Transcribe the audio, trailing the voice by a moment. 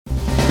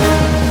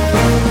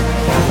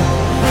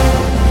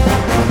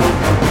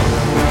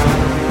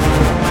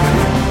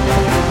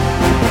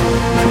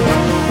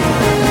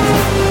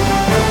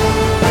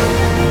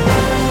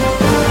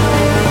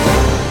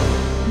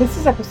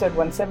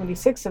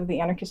176 of the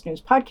Anarchist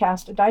News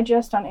Podcast, a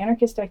digest on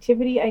anarchist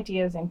activity,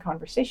 ideas, and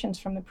conversations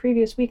from the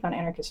previous week on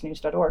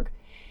anarchistnews.org.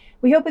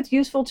 We hope it's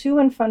useful to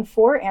and fun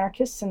for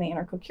anarchists and the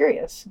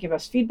anarcho-curious. Give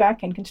us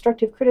feedback and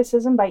constructive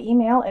criticism by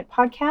email at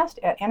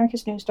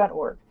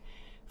podcast@anarchistnews.org.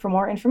 For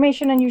more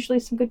information and usually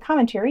some good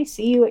commentary,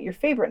 see you at your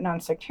favorite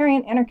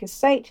non-sectarian anarchist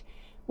site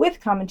with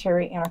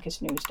commentary,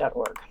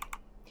 anarchistnews.org.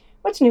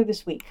 What's new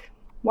this week?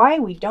 Why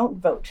we don't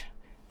vote.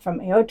 From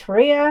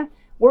Eotorea,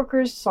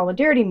 Workers'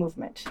 Solidarity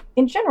Movement.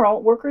 In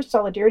general, workers'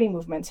 solidarity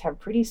movements have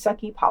pretty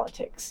sucky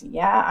politics.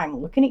 Yeah, I'm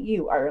looking at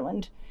you,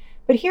 Ireland.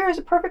 But here is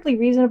a perfectly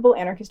reasonable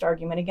anarchist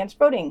argument against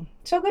voting.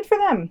 So good for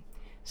them.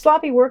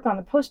 Sloppy work on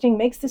the posting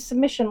makes this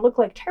submission look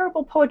like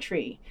terrible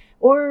poetry.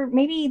 Or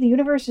maybe the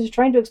universe is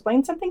trying to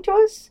explain something to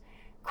us?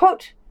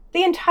 Quote,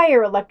 the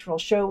entire electoral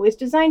show is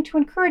designed to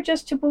encourage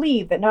us to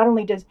believe that not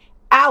only does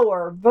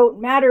our vote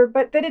matter,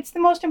 but that it's the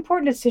most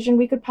important decision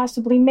we could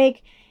possibly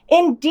make.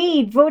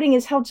 Indeed, voting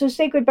is held so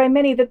sacred by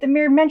many that the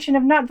mere mention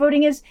of not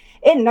voting is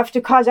enough to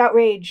cause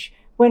outrage.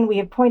 When we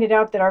have pointed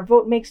out that our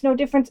vote makes no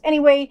difference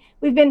anyway,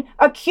 we've been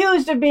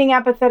accused of being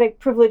apathetic,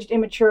 privileged,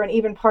 immature, and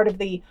even part of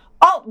the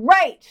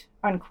alt-right,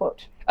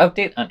 unquote.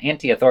 Update on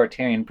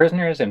anti-authoritarian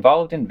prisoners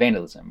involved in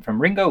vandalism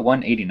from Ringo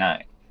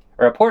 189.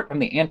 A report from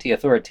the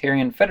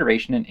Anti-Authoritarian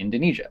Federation in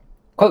Indonesia.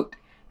 Quote,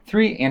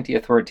 3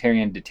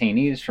 anti-authoritarian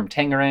detainees from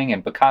Tangerang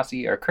and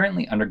Bekasi are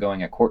currently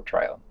undergoing a court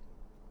trial.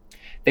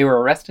 They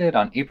were arrested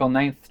on April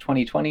 9th,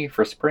 2020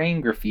 for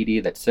spraying graffiti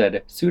that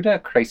said, Sudah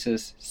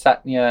Crisis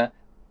Satnya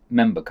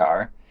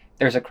Membakar,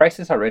 there's a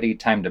crisis already,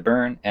 time to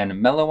burn, and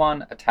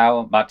Melawan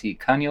atau Mati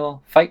Kanyol,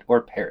 fight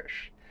or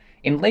perish.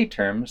 In lay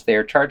terms, they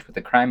are charged with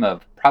the crime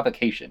of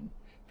provocation,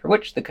 for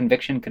which the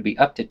conviction could be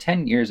up to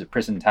 10 years of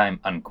prison time,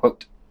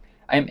 unquote.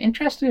 I am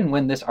interested in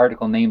when this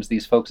article names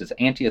these folks as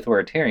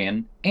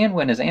anti-authoritarian, and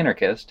when as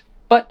anarchist,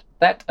 but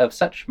that of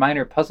such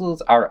minor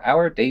puzzles are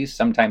our days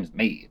sometimes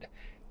made.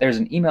 There's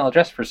an email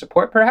address for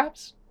support,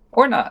 perhaps?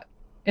 Or not?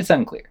 It's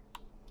unclear.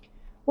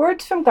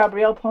 Words from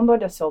Gabriel Pombo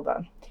da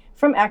Silva,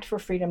 from Act for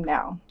Freedom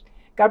Now.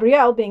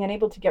 Gabriel, being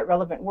unable to get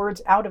relevant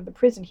words out of the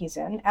prison he's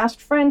in, asked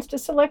friends to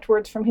select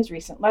words from his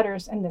recent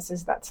letters, and this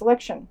is that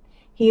selection.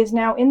 He is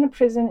now in the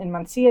prison in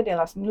Mancia de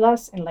las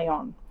Mulas in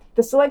Leon.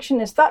 The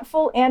selection is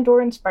thoughtful and or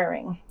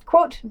inspiring.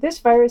 Quote, this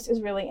virus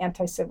is really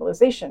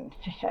anti-civilization.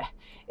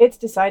 It's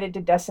decided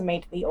to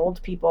decimate the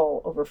old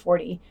people over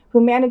 40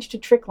 who manage to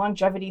trick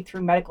longevity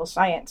through medical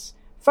science.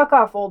 Fuck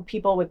off old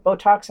people with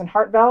Botox and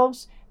heart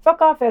valves.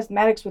 Fuck off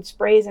asthmatics with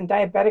sprays and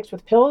diabetics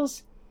with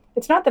pills.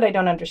 It's not that I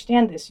don't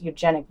understand this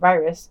eugenic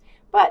virus,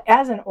 but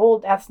as an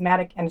old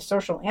asthmatic and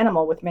social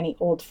animal with many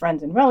old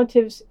friends and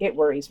relatives, it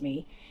worries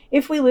me.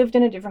 If we lived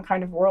in a different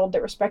kind of world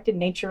that respected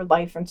nature,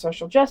 life, and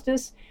social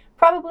justice,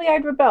 probably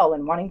I'd rebel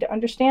in wanting to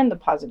understand the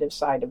positive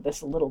side of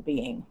this little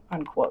being,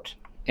 unquote.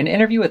 An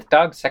interview with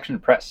Dog Section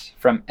Press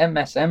from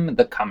MSM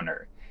The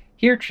Commoner.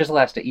 Here Chisel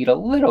has to eat a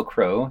little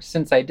crow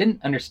since I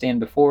didn't understand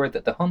before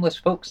that the homeless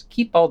folks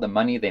keep all the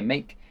money they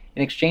make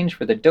in exchange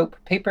for the dope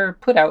paper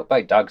put out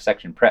by Dog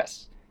Section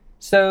Press.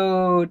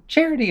 So,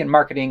 charity and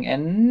marketing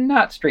and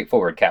not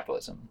straightforward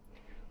capitalism.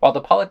 While the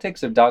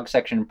politics of Dog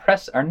Section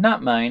Press are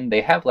not mine,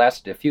 they have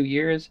lasted a few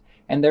years,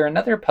 and they're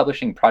another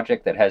publishing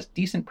project that has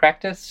decent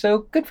practice, so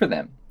good for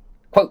them.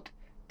 Quote,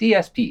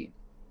 DSP.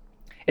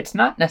 It's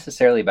not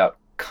necessarily about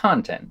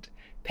content.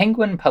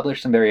 Penguin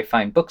published some very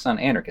fine books on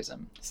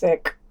anarchism.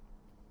 Sick.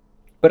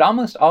 But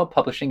almost all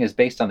publishing is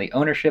based on the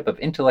ownership of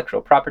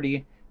intellectual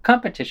property,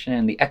 competition,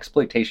 and the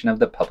exploitation of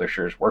the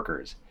publisher's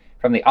workers,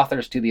 from the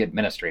authors to the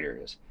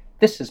administrators.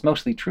 This is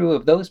mostly true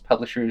of those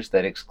publishers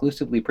that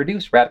exclusively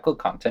produce radical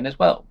content as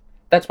well.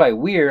 That's why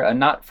we're a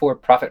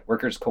not-for-profit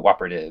workers'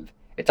 cooperative.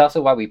 It's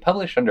also why we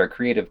publish under a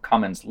Creative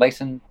Commons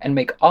license and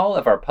make all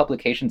of our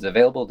publications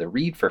available to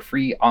read for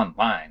free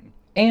online.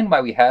 And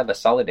why we have a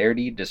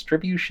solidarity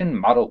distribution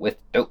model with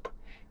dope.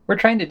 We're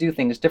trying to do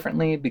things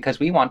differently because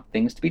we want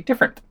things to be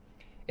different.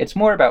 It's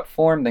more about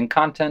form than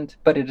content,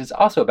 but it is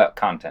also about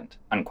content,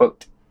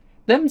 unquote.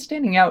 Them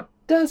standing out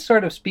does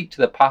sort of speak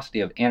to the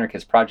paucity of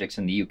anarchist projects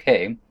in the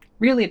UK.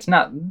 Really, it's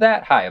not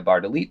that high a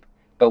bar to leap,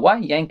 but why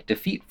yank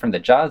defeat from the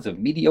jaws of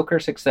mediocre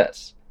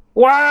success?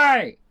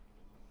 Why?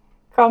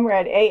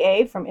 Comrade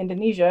AA from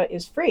Indonesia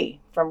is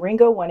free, from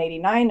Ringo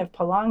 189 of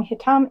Palang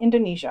Hitam,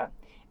 Indonesia.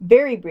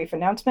 Very brief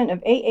announcement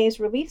of AA's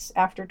release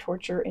after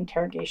torture,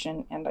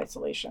 interrogation, and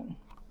isolation.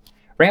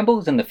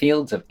 Rambles in the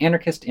Fields of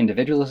Anarchist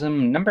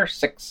Individualism, number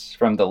 6,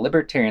 from The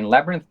Libertarian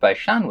Labyrinth by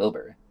Sean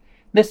Wilbur.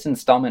 This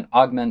installment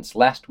augments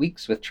last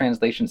week's with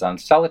translations on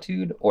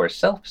solitude or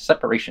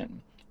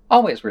self-separation.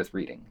 Always worth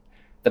reading.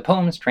 The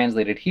poems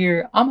translated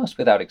here, almost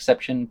without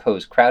exception,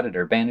 pose crowded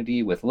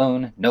urbanity with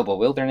lone, noble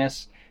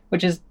wilderness,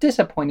 which is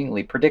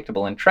disappointingly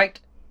predictable and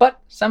trite, but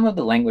some of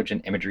the language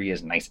and imagery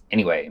is nice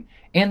anyway,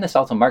 and this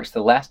also marks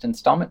the last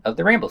installment of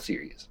the Ramble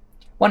series.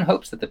 One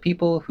hopes that the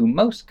people who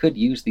most could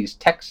use these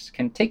texts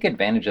can take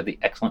advantage of the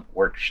excellent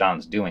work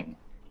Sean's doing.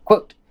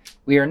 Quote,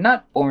 we are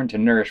not born to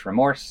nourish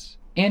remorse,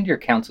 and your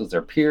counsels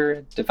are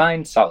pure,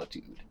 divine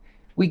solitude.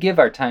 We give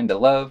our time to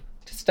love,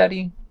 to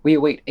study, We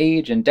await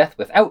age and death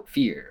without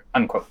fear,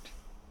 unquote.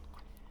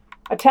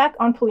 Attack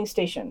on police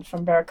stations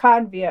from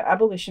Barricade via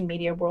Abolition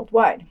Media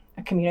Worldwide,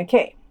 a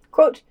communique.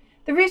 Quote,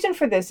 the reason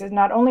for this is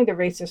not only the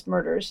racist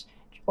murders,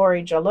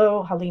 Ori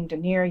Jalloh, Halim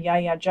Danir,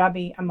 Yahya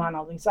Jabi, Aman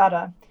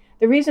Alizada.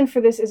 The reason for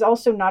this is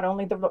also not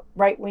only the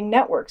right-wing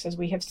networks, as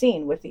we have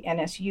seen with the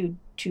NSU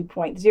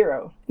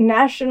 2.0,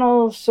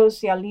 National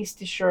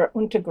Sozialistischer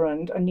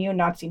Untergrund, a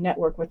neo-Nazi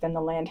network within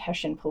the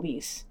Hessian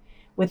police.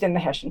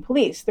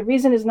 The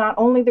reason is not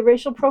only the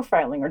racial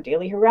profiling or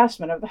daily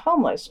harassment of the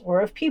homeless or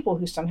of people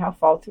who somehow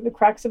fall through the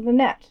cracks of the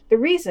net. The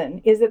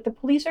reason is that the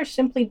police are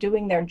simply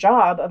doing their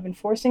job of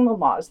enforcing the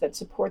laws that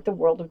support the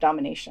world of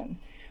domination,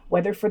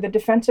 whether for the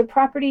defense of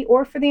property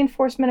or for the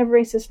enforcement of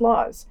racist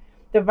laws.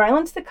 The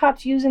violence the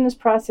cops use in this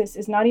process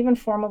is not even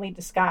formally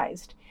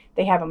disguised.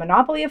 They have a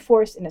monopoly of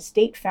force in a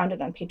state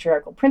founded on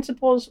patriarchal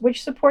principles,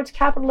 which supports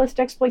capitalist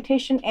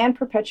exploitation and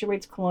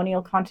perpetuates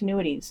colonial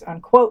continuities,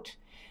 unquote.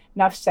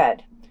 Enough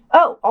said.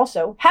 Oh,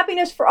 also,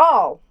 happiness for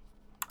all!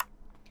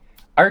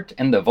 Art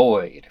and the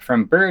Void,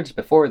 from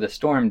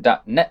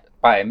birdsbeforethestorm.net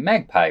by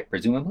Magpie,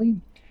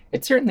 presumably.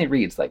 It certainly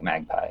reads like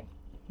Magpie.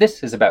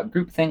 This is about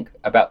groupthink,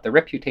 about the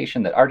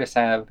reputation that artists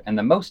have, and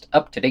the most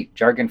up-to-date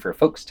jargon for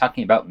folks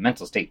talking about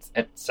mental states,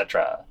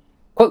 etc.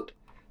 Quote,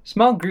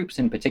 small groups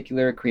in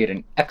particular create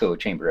an echo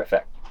chamber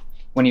effect.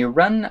 When you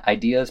run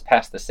ideas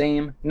past the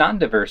same,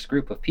 non-diverse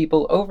group of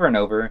people over and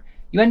over,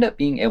 you end up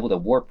being able to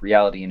warp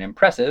reality in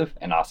impressive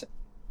and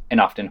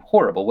often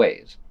horrible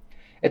ways.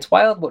 It's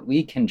wild what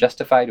we can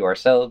justify to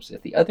ourselves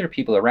if the other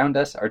people around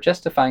us are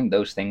justifying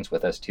those things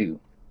with us too.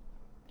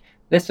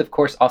 This, of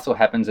course, also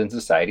happens in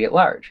society at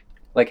large,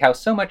 like how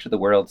so much of the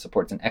world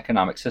supports an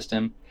economic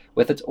system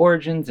with its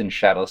origins in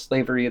chattel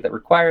slavery that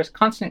requires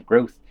constant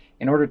growth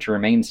in order to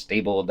remain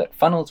stable that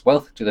funnels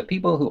wealth to the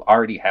people who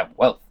already have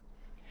wealth.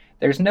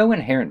 There's no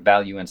inherent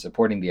value in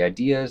supporting the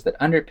ideas that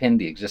underpin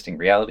the existing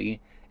reality,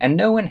 and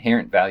no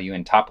inherent value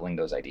in toppling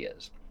those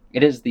ideas.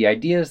 It is the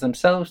ideas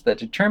themselves that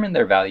determine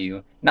their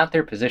value, not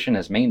their position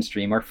as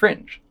mainstream or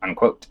fringe,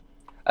 unquote.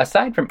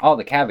 Aside from all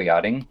the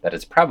caveating that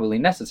is probably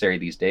necessary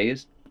these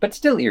days, but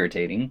still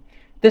irritating,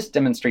 this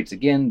demonstrates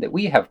again that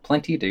we have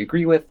plenty to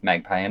agree with,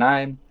 Magpie and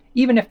I,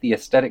 even if the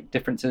aesthetic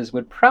differences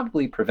would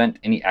probably prevent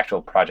any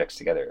actual projects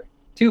together.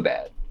 Too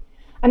bad.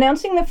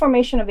 Announcing the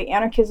formation of the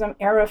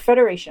Anarchism-era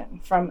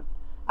Federation from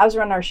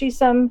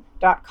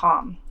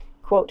AzraNarcissism.com.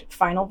 Quote,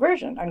 final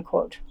version,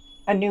 unquote.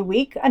 A new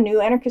week, a new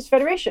anarchist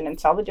federation in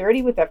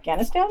solidarity with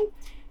Afghanistan?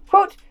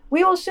 Quote,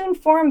 we will soon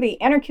form the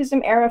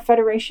Anarchism-era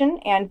Federation,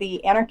 and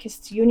the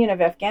Anarchists' Union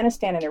of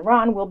Afghanistan and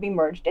Iran will be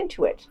merged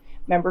into it.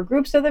 Member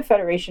groups of the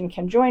Federation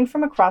can join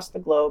from across the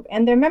globe,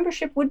 and their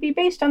membership would be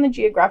based on the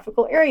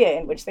geographical area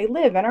in which they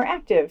live and are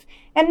active,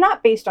 and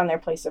not based on their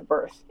place of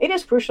birth. It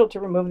is crucial to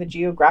remove the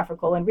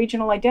geographical and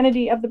regional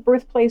identity of the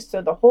birthplace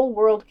so the whole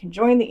world can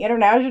join the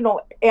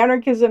International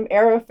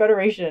Anarchism-era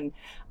Federation,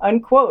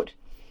 unquote.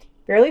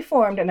 Barely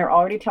formed, and they're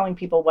already telling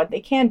people what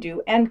they can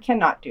do and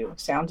cannot do.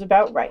 Sounds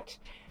about right.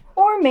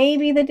 Or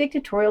maybe the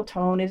dictatorial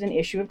tone is an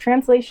issue of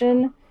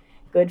translation.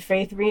 Good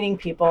faith reading,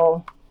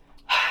 people.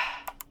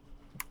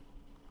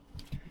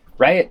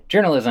 Riot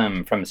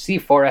Journalism from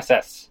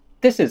C4SS.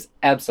 This is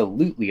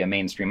absolutely a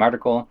mainstream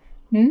article.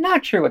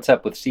 Not sure what's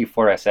up with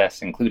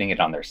C4SS including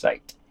it on their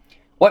site.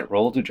 What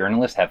role do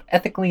journalists have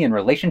ethically in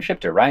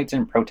relationship to riots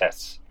and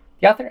protests?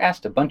 The author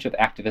asked a bunch of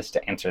activists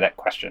to answer that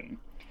question.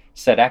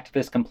 Said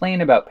activists complain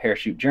about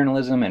parachute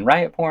journalism and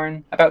riot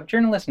porn, about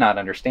journalists not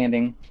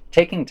understanding,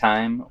 taking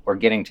time, or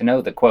getting to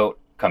know the, quote,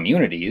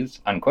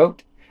 communities,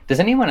 unquote. Does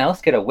anyone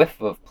else get a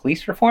whiff of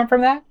police reform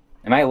from that?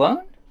 Am I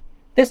alone?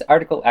 This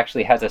article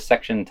actually has a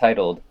section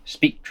titled,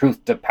 Speak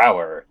Truth to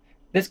Power.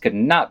 This could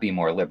not be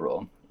more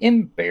liberal.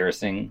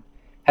 Embarrassing.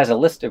 Has a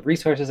list of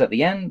resources at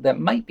the end that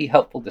might be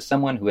helpful to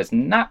someone who is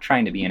not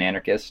trying to be an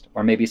anarchist,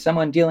 or maybe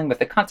someone dealing with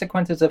the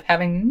consequences of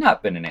having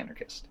not been an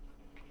anarchist.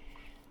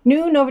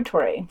 New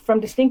Novatore, from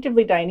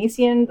distinctively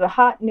Dionysian, the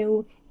hot,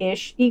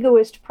 new-ish,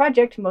 egoist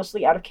project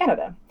mostly out of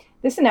Canada.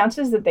 This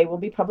announces that they will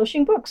be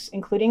publishing books,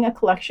 including a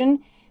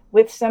collection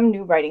with some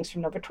new writings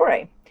from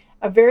Novatore.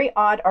 A very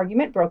odd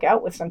argument broke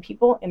out with some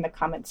people in the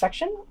comment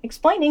section,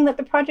 explaining that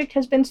the project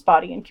has been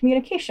spotty in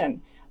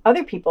communication,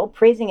 other people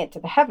praising it to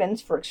the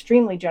heavens for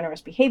extremely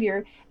generous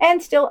behavior,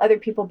 and still other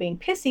people being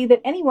pissy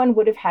that anyone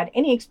would have had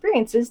any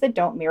experiences that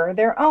don't mirror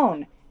their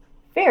own.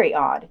 Very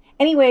odd.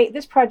 Anyway,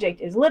 this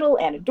project is little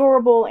and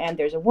adorable, and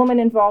there's a woman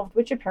involved,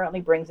 which apparently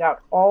brings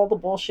out all the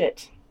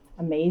bullshit.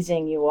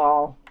 Amazing, you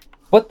all.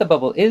 What the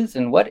Bubble Is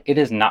and What It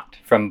Is Not,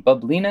 from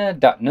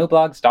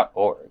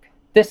bublina.noblogs.org.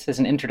 This is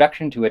an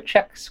introduction to a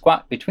Czech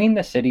squat between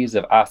the cities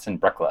of As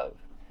and Breklov.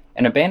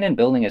 An abandoned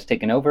building is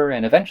taken over,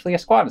 and eventually a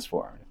squat is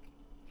formed.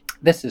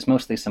 This is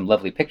mostly some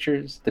lovely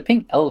pictures. The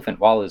pink elephant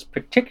wall is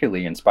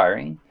particularly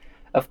inspiring,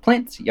 of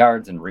plants,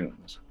 yards, and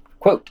rooms.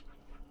 Quote,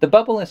 the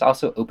Bubble is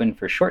also open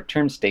for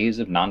short-term stays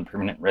of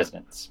non-permanent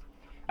residents.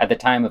 At the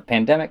time of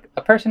pandemic,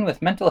 a person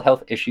with mental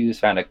health issues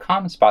found a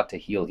calm spot to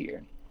heal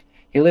here.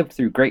 He lived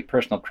through great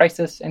personal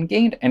crisis and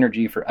gained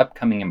energy for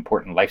upcoming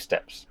important life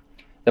steps.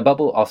 The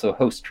bubble also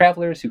hosts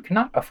travelers who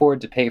cannot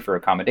afford to pay for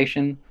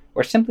accommodation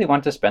or simply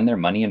want to spend their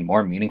money in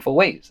more meaningful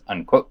ways,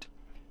 unquote.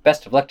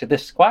 Best of luck to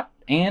this squat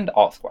and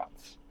all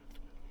squats.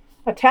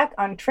 Attack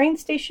on train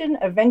station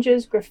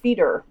avenges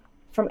graffiter,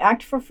 from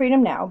Act for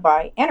Freedom Now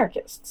by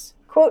anarchists.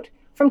 Quote,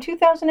 from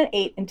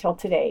 2008 until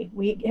today,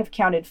 we have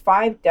counted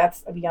 5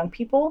 deaths of young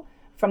people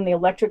from the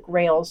electric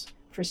rails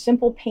for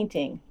simple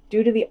painting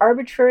due to the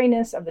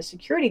arbitrariness of the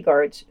security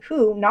guards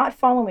who, not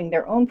following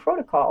their own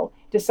protocol,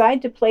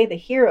 decide to play the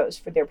heroes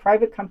for their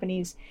private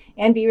companies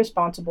and be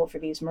responsible for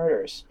these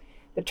murders.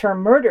 The term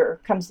murder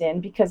comes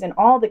in because in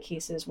all the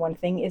cases, one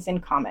thing is in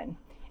common.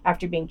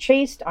 After being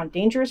chased on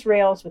dangerous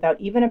rails without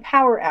even a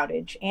power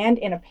outage and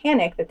in a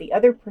panic that the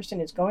other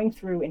person is going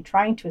through in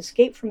trying to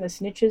escape from the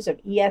snitches of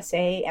ESA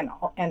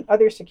and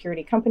other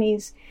security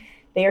companies,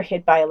 they are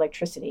hit by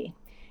electricity.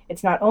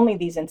 It's not only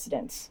these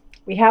incidents.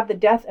 We have the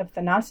death of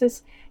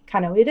Thanasis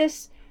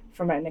Kanoidis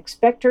from an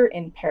inspector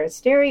in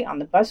Peristeri on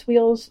the bus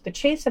wheels, the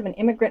chase of an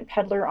immigrant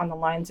peddler on the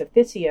lines of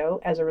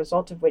Thissio, as a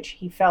result of which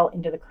he fell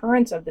into the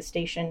currents of the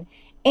station,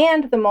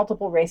 and the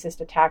multiple racist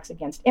attacks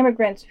against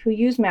immigrants who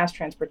use mass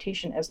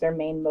transportation as their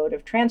main mode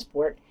of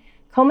transport,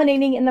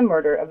 culminating in the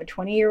murder of a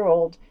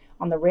 20-year-old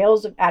on the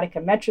rails of Attica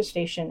Metro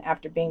Station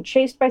after being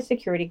chased by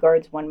security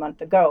guards 1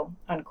 month ago,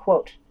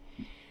 unquote.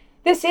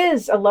 This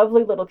is a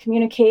lovely little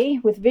communique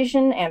with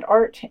vision and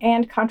art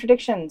and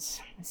contradictions.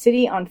 A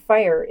city on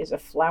fire is a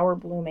flower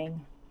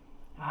blooming.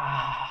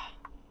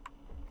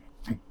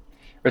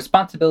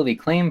 Responsibility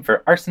claim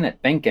for arson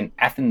at bank in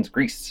Athens,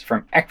 Greece,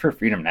 from Act for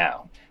Freedom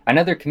Now.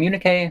 Another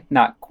communique,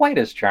 not quite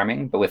as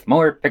charming, but with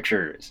more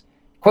pictures.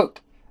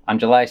 Quote, on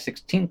July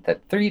 16th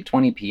at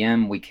 3:20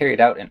 p.m., we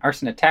carried out an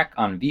arson attack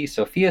on V.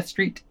 Sophia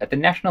Street at the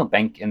National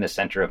Bank in the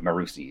center of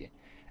Marousi.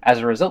 As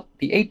a result,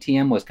 the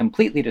ATM was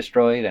completely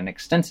destroyed and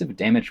extensive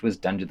damage was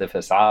done to the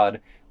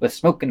facade, with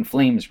smoke and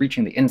flames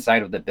reaching the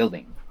inside of the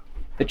building.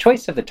 The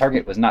choice of the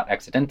target was not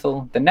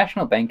accidental. The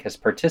National Bank has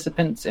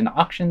participants in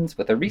auctions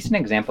with a recent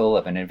example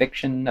of an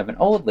eviction of an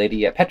old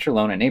lady at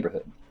Petrolona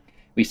neighborhood.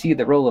 We see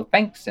the role of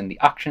banks in the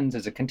auctions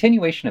as a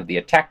continuation of the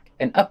attack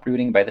and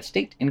uprooting by the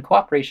state in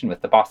cooperation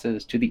with the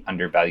bosses to the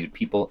undervalued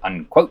people,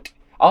 unquote.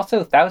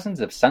 Also, thousands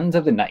of sons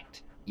of the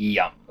night.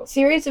 Yum.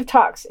 Series of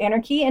talks,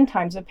 Anarchy in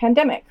Times of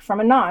Pandemic, from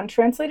Anon,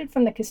 translated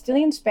from the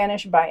Castilian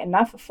Spanish by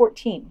Enough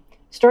 14.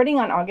 Starting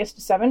on August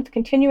 7th,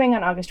 continuing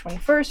on August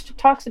 21st,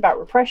 talks about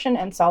repression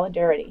and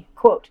solidarity.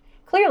 Quote,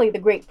 clearly the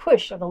great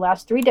push of the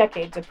last 3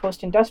 decades of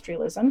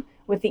post-industrialism,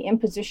 with the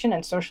imposition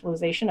and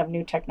socialization of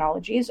new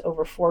technologies,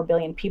 over 4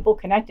 billion people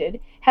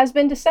connected, has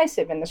been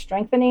decisive in the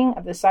strengthening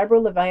of the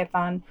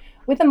cyber-leviathan,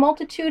 with a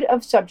multitude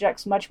of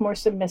subjects much more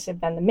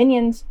submissive than the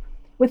minions.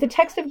 With the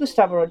text of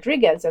Gustavo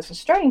Rodriguez as a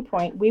starting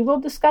point, we will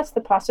discuss the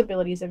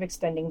possibilities of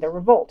extending the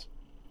revolt.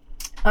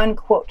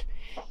 Unquote.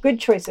 Good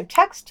choice of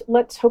text.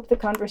 Let's hope the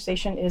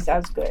conversation is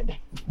as good.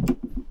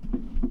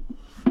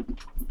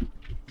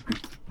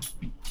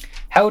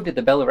 How did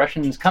the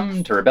Belarusians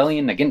come to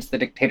rebellion against the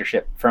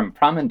dictatorship? From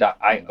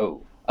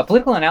Praman.io. A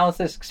political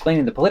analysis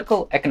explaining the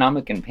political,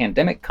 economic, and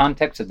pandemic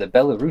context of the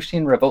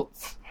Belarusian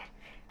revolts.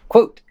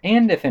 Quote,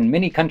 and if in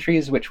many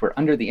countries which were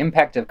under the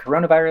impact of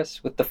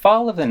coronavirus, with the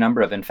fall of the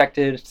number of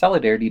infected,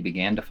 solidarity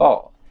began to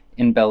fall.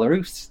 In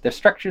Belarus, the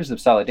structures of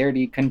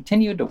solidarity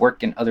continued to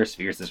work in other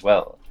spheres as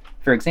well.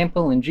 For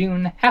example, in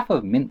June, half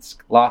of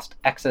Minsk lost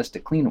access to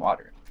clean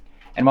water.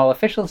 And while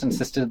officials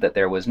insisted that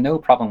there was no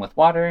problem with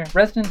water,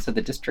 residents of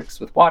the districts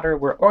with water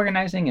were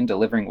organizing and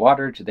delivering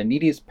water to the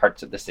neediest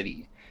parts of the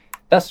city.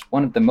 Thus,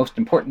 one of the most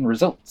important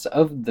results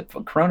of the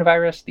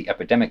coronavirus, the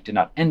epidemic did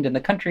not end in the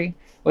country,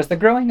 was the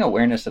growing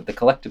awareness of the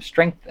collective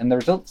strength and the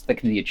results that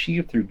can be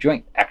achieved through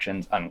joint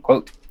actions,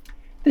 unquote.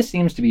 This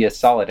seems to be a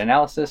solid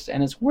analysis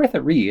and is worth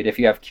a read if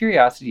you have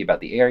curiosity about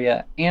the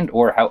area and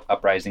or how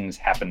uprisings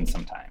happen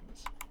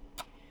sometimes.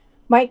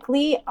 Mike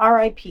Lee,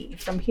 R.I.P.,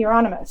 from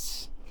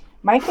Hieronymus.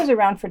 Mike was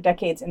around for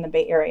decades in the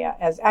Bay Area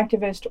as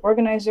activist,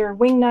 organizer,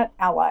 wingnut,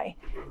 ally.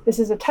 This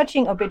is a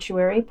touching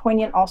obituary,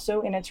 poignant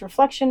also in its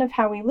reflection of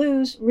how we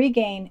lose,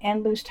 regain,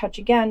 and lose touch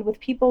again with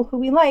people who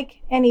we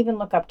like and even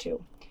look up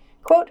to.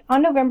 Quote,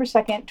 on November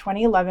 2nd,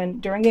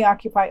 2011, during the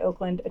Occupy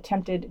Oakland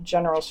attempted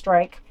general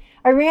strike,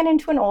 I ran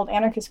into an old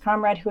anarchist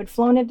comrade who had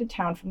flown into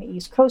town from the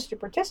East Coast to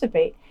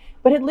participate,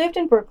 but had lived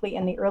in Berkeley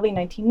in the early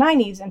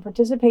 1990s and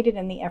participated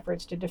in the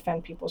efforts to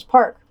defend People's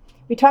Park.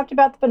 We talked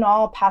about the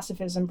banal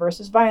pacifism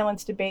versus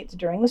violence debates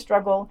during the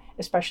struggle,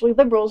 especially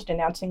liberals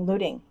denouncing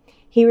looting.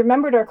 He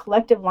remembered our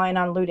collective line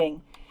on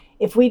looting.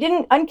 If we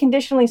didn't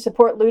unconditionally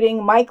support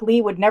looting, Mike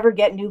Lee would never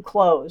get new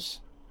clothes,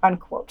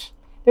 unquote.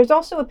 There's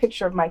also a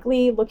picture of Mike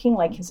Lee looking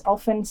like his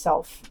elfin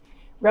self.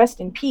 Rest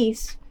in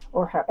peace,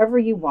 or however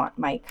you want,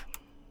 Mike.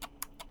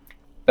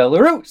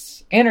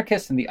 Belarus!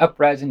 Anarchists in the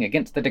uprising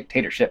against the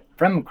dictatorship.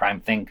 From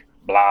CrimeThink.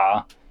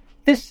 Blah.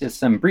 This is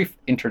some brief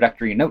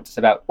introductory notes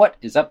about what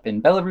is up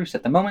in Belarus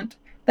at the moment,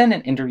 then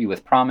an interview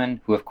with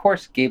Praman, who of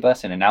course gave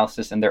us an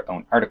analysis in their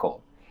own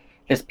article.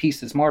 This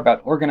piece is more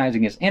about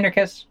organizing as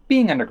anarchists,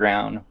 being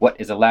underground,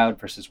 what is allowed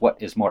versus what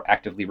is more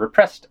actively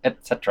repressed,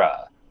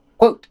 etc.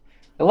 Quote,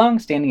 the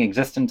long-standing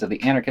existence of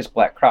the anarchist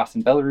Black Cross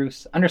in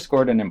Belarus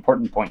underscored an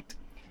important point.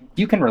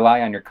 You can rely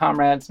on your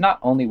comrades not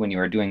only when you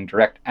are doing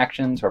direct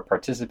actions or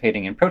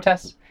participating in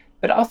protests,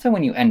 but also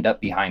when you end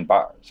up behind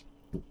bars.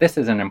 This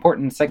is an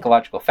important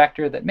psychological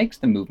factor that makes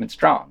the movement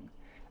strong.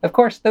 Of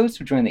course, those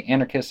who join the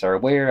anarchists are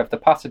aware of the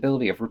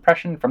possibility of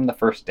repression from the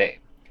first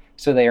day,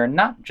 so they are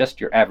not just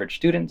your average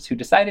students who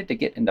decided to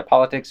get into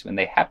politics when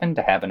they happen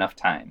to have enough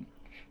time.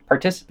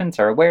 Participants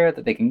are aware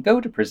that they can go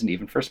to prison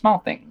even for small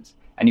things,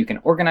 and you can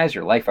organize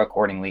your life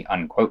accordingly,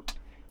 unquote.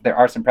 There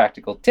are some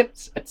practical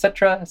tips,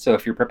 etc., so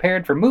if you're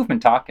prepared for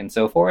movement talk and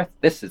so forth,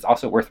 this is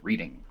also worth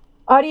reading.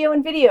 Audio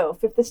and video,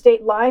 Fifth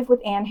Estate Live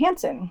with Ann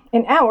Hansen,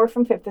 an hour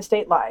from Fifth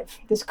Estate Live.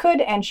 This could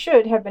and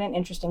should have been an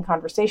interesting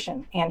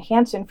conversation. Ann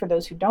Hansen, for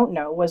those who don't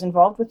know, was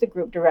involved with the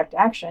group Direct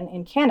Action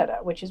in Canada,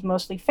 which is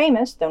mostly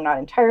famous, though not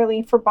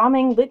entirely, for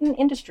bombing Lytton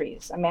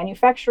Industries, a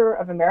manufacturer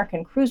of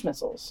American cruise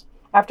missiles.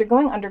 After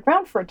going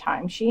underground for a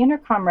time, she and her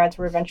comrades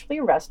were eventually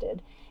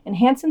arrested, and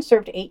Hansen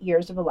served 8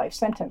 years of a life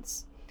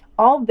sentence.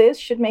 All this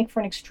should make for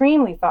an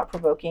extremely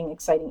thought-provoking,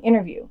 exciting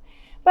interview.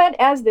 But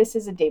as this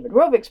is a David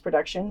Rovics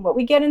production, what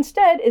we get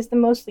instead is the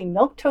mostly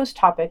milquetoast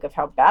topic of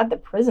how bad the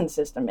prison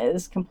system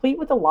is, complete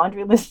with a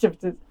laundry list of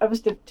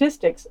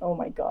statistics. Oh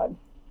my god.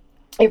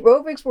 If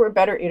Rovics were a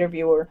better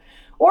interviewer,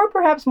 or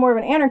perhaps more of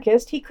an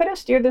anarchist, he could have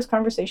steered this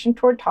conversation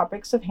toward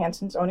topics of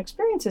Hansen's own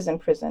experiences in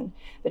prison,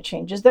 the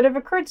changes that have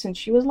occurred since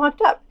she was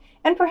locked up,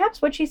 and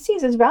perhaps what she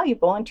sees as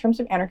valuable in terms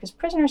of anarchist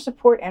prisoner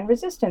support and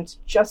resistance,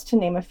 just to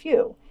name a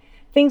few.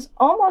 Things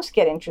almost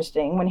get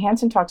interesting when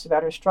Hansen talks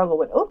about her struggle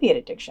with opiate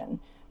addiction,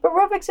 but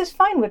Rovics is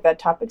fine with that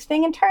topic,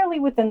 staying entirely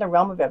within the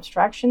realm of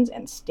abstractions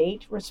and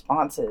state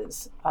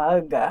responses.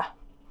 Ugh.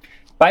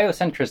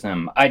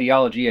 Biocentrism,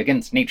 Ideology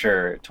Against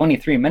Nature,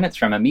 23 minutes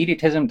from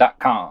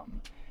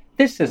immediatism.com.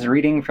 This is a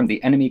reading from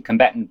the enemy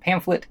combatant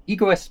pamphlet,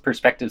 Egoist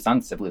Perspectives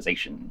on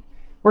Civilization.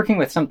 Working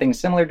with something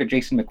similar to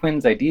Jason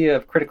McQuinn's idea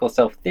of critical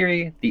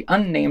self-theory, the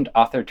unnamed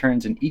author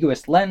turns an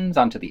egoist lens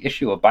onto the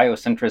issue of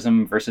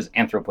biocentrism versus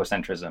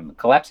anthropocentrism,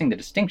 collapsing the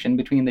distinction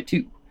between the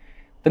two.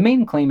 The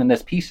main claim in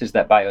this piece is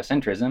that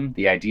biocentrism,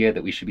 the idea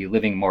that we should be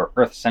living more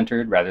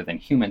Earth-centered rather than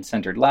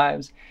human-centered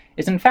lives,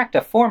 is in fact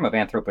a form of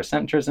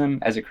anthropocentrism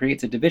as it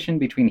creates a division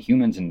between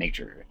humans and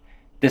nature.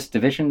 This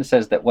division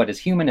says that what is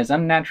human is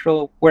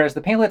unnatural, whereas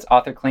the pamphlet's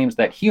author claims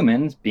that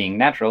humans, being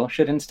natural,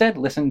 should instead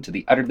listen to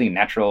the utterly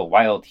natural,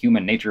 wild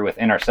human nature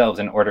within ourselves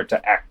in order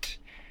to act.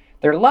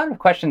 There are a lot of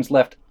questions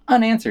left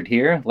unanswered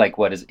here, like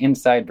what is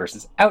inside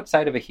versus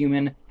outside of a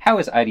human, how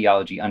is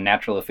ideology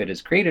unnatural if it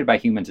is created by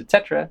humans,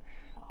 etc.,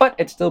 but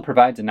it still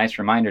provides a nice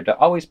reminder to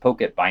always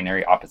poke at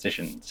binary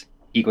oppositions.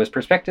 Egoist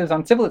Perspectives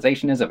on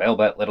Civilization is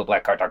available at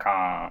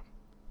littleblackcard.com.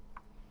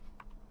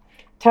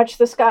 Touch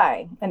the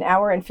Sky, an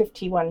hour and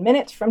 51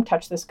 minutes from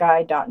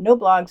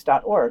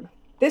touchthesky.noblogs.org.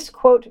 This,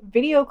 quote,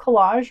 video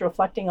collage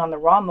reflecting on the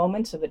raw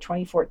moments of the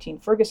 2014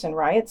 Ferguson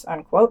riots,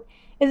 unquote,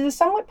 is a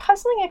somewhat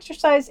puzzling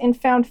exercise in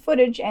found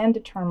footage and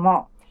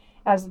détournement.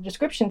 As the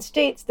description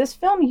states, this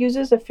film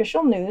uses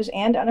official news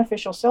and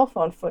unofficial cell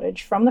phone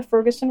footage from the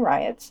Ferguson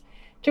riots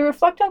to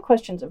reflect on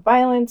questions of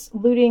violence,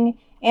 looting,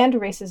 and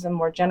racism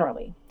more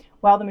generally.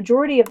 While the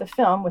majority of the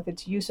film, with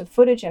its use of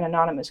footage and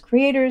anonymous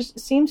creators,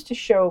 seems to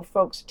show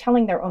folks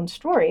telling their own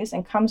stories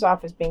and comes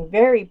off as being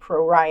very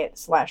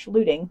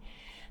pro-riot/looting,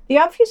 the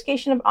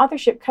obfuscation of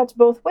authorship cuts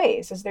both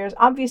ways, as there is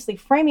obviously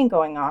framing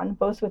going on,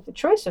 both with the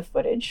choice of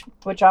footage,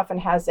 which often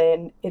has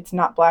an it's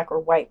not black or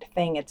white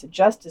thing, it's a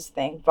justice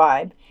thing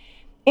vibe,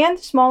 and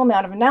the small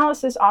amount of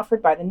analysis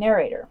offered by the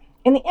narrator.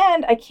 In the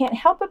end, I can't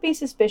help but be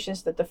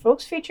suspicious that the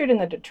folks featured in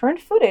the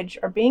deterrent footage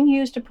are being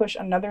used to push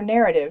another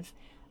narrative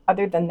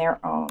other than their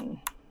own.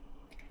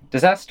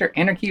 Disaster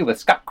Anarchy with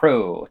Scott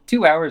Crow,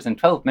 2 hours and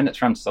 12 minutes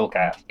from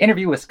Soulcast.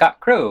 Interview with Scott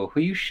Crow,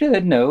 who you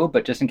should know,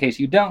 but just in case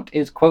you don't,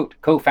 is, quote,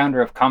 co-founder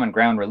of Common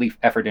Ground Relief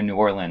Effort in New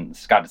Orleans.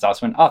 Scott is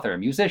also an author,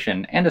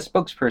 musician, and a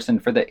spokesperson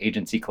for the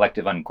Agency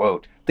Collective,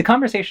 unquote. The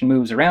conversation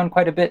moves around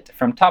quite a bit,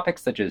 from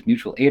topics such as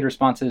mutual aid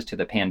responses to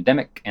the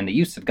pandemic and the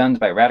use of guns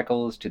by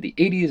radicals to the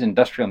 80s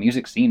industrial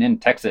music scene in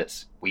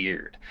Texas.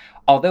 Weird.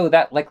 Although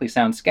that likely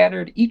sounds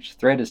scattered, each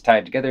thread is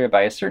tied together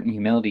by a certain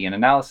humility and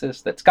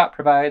analysis that Scott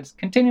provides,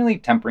 continually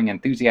tempering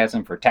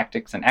enthusiasm for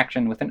tactics and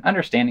action with an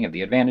understanding of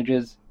the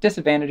advantages,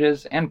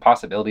 disadvantages, and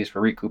possibilities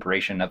for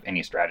recuperation of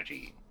any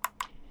strategy.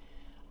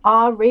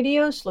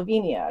 Radio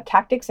Slovenia,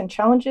 Tactics and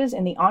Challenges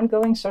in the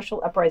Ongoing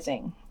Social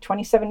Uprising,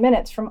 27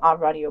 minutes from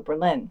Radio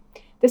Berlin.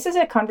 This is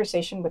a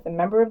conversation with a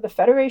member of the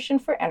Federation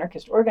for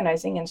Anarchist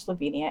Organizing in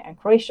Slovenia and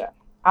Croatia.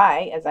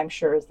 I, as I'm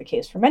sure is the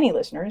case for many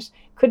listeners,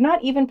 could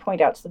not even point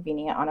out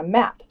Slovenia on a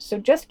map, so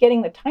just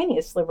getting the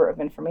tiniest sliver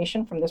of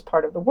information from this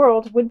part of the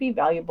world would be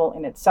valuable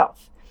in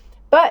itself.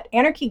 But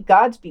anarchy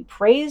gods be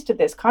praised,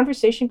 this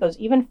conversation goes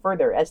even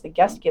further as the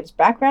guest gives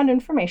background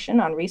information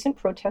on recent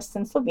protests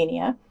in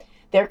Slovenia,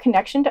 their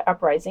connection to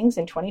uprisings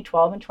in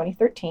 2012 and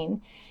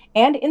 2013,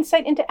 and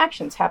insight into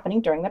actions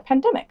happening during the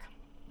pandemic.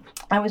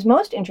 I was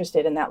most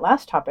interested in that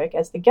last topic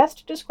as the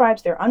guest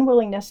describes their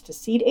unwillingness to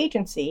cede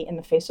agency in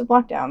the face of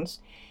lockdowns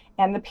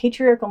and the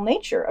patriarchal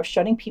nature of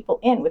shutting people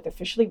in with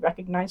officially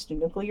recognized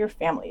nuclear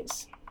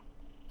families.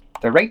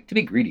 The Right to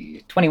be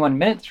Greedy, 21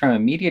 Minutes from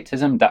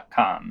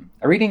Immediatism.com.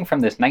 A reading from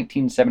this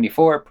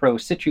 1974 pro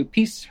situ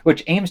piece,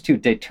 which aims to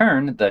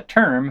deturn the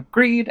term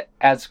greed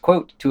as,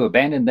 quote, to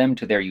abandon them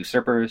to their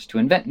usurpers, to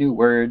invent new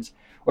words,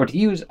 or to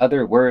use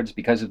other words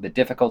because of the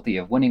difficulty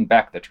of winning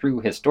back the true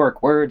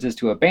historic words is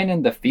to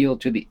abandon the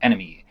field to the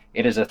enemy.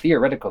 It is a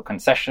theoretical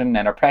concession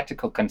and a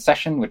practical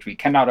concession which we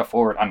cannot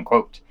afford,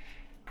 unquote.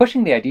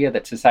 Pushing the idea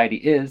that society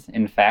is,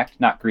 in fact,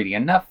 not greedy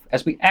enough,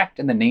 as we act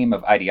in the name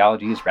of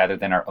ideologies rather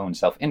than our own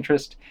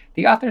self-interest,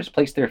 the authors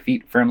place their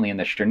feet firmly in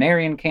the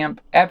Stirnerian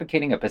camp,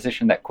 advocating a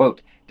position that,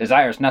 quote,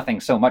 desires nothing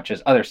so much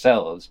as other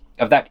selves,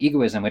 of that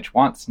egoism which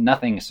wants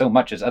nothing so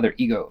much as other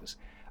egos,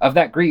 of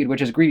that greed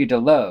which is greedy to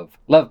love,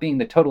 love being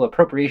the total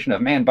appropriation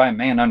of man by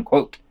man,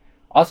 unquote.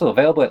 Also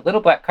available at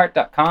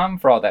littleblackcart.com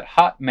for all that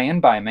hot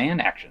man-by-man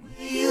action.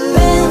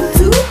 Man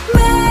to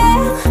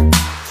man,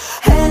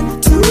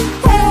 hand to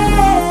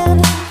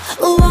hand,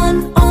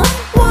 one on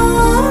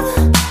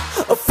one,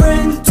 a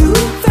friend to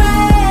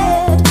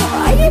friend.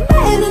 Are you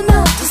man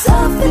enough to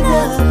soften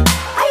up?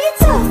 Are you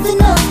tough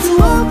enough to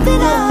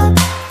open up?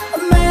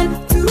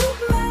 Man to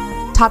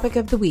man. Topic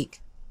of the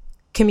week: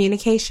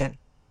 communication.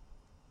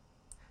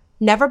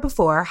 Never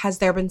before has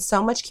there been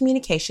so much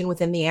communication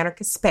within the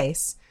anarchist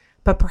space,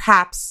 but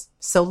perhaps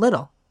so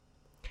little.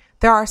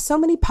 There are so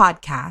many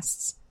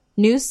podcasts,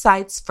 news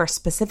sites for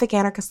specific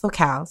anarchist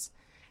locales,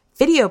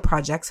 video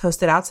projects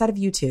hosted outside of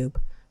YouTube,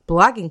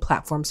 blogging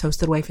platforms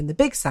hosted away from the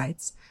big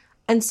sites,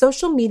 and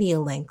social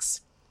media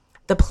links,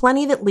 the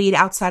plenty that lead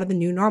outside of the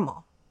new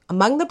normal,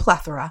 among the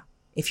plethora,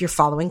 if you're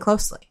following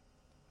closely.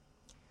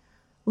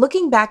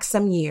 Looking back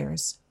some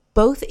years,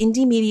 both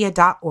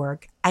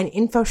indiemedia.org and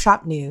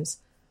InfoShop News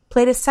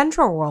played a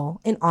central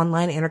role in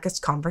online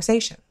anarchist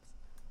conversations.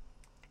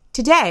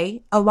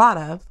 Today, a lot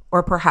of,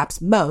 or perhaps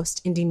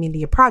most, indie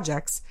media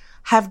projects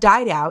have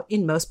died out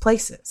in most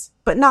places,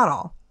 but not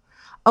all,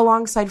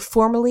 alongside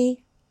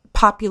formerly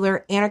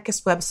popular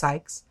anarchist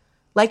websites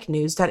like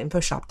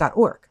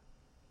news.infoshop.org.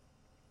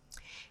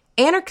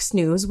 Anarchist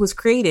News was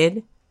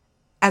created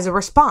as a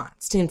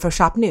response to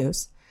InfoShop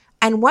News,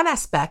 and one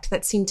aspect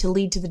that seemed to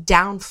lead to the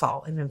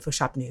downfall of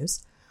InfoShop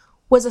News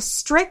was a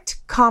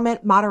strict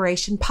comment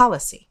moderation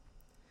policy.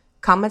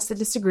 Comments that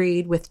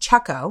disagreed with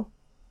Chucko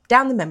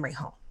down the memory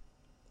hole.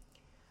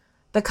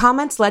 The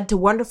comments led to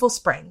wonderful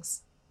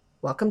springs.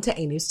 Welcome to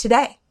Anews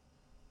Today.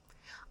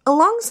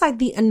 Alongside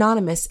the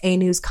anonymous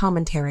Anews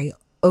commentary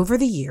over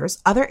the years,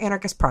 other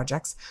anarchist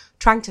projects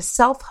trying to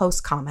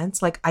self-host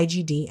comments like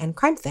IGD and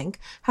CrimeThink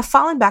have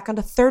fallen back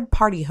onto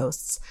third-party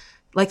hosts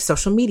like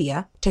social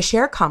media to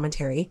share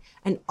commentary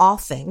and all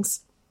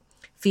things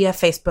via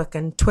Facebook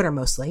and Twitter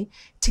mostly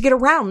to get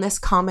around this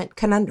comment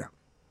conundrum.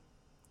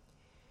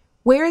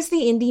 Where is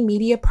the indie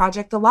media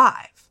project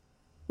alive?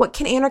 What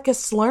can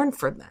anarchists learn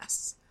from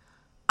this?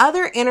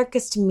 Other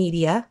anarchist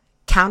media,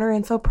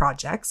 counter-info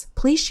projects,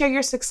 please share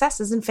your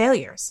successes and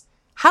failures.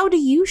 How do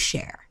you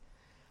share?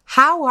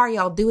 How are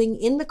y'all doing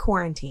in the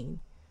quarantine?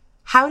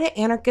 How do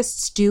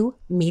anarchists do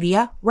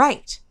media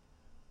right?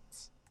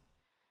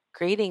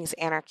 Greetings,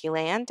 Anarchy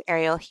Land.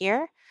 Ariel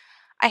here.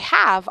 I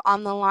have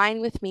on the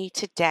line with me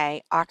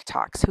today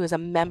Octox, who is a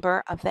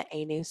member of the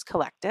Anews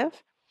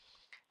Collective.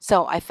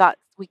 So I thought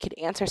we could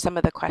answer some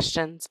of the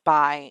questions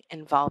by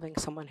involving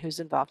someone who's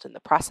involved in the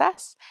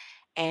process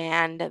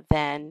and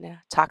then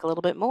talk a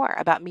little bit more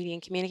about media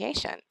and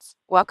communications.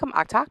 Welcome,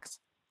 Octox.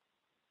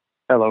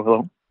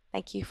 Hello.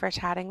 Thank you for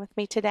chatting with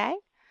me today.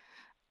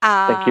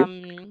 Thank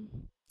you.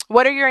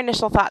 What are your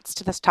initial thoughts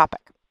to this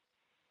topic?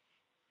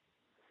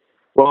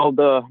 Well,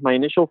 my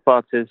initial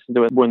thoughts is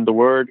when the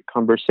word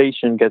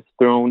conversation gets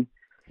thrown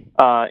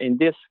in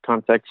this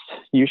context,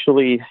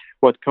 usually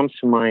what comes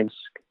to mind is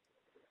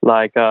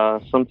like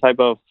some type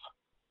of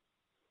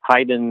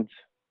heightened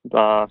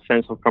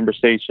sense of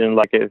conversation,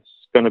 like it's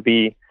going to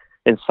be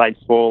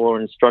insightful or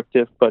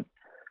instructive. But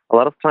a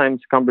lot of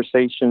times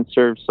conversation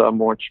serves a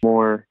much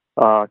more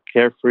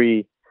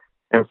carefree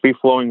and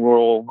free-flowing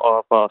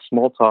role of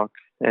small talk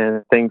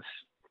and things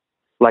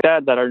like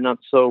that are not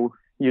so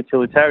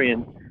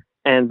utilitarian.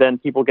 And then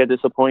people get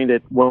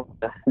disappointed when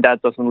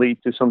that doesn't lead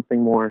to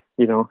something more,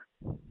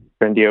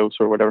 grandiose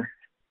or whatever.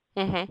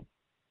 Mm-hmm.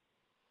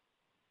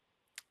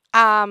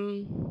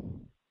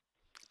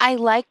 I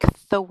like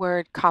the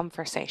word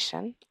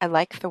conversation. I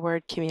like the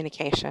word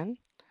communication.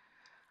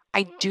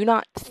 I do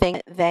not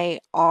think they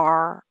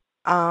are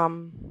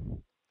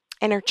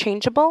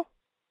interchangeable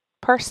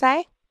per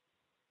se.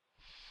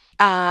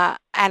 And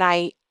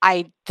I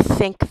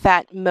think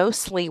that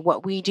mostly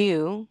what we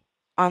do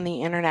on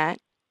the internet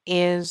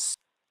is,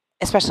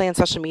 especially in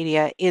social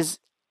media, is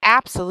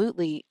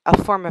absolutely a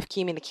form of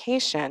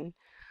communication.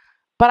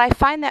 But I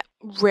find that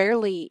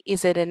rarely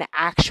is it an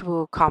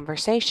actual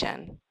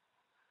conversation.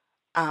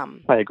 I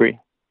agree.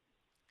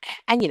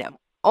 And,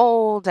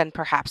 old, and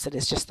perhaps it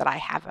is just that I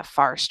have a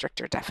far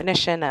stricter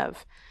definition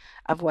of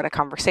what a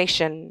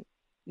conversation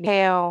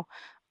entails.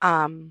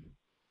 And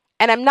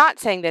I'm not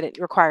saying that it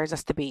requires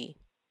us to be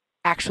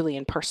actually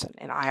in person,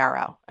 in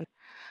IRL.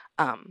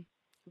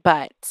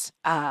 But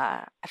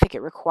I think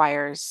it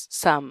requires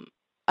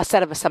a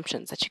set of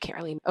assumptions that you can't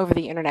really over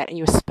the internet, and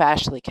you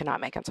especially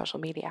cannot make on social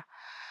media.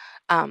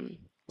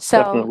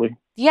 So Definitely.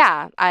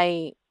 yeah,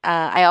 I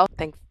also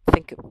think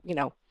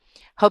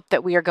hope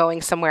that we are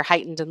going somewhere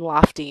heightened and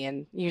lofty,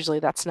 and usually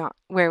that's not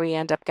where we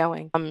end up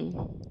going.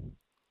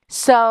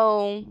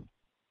 So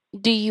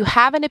do you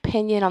have an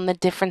opinion on the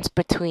difference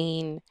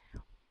between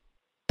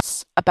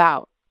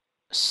about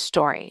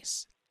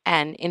stories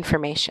and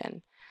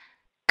information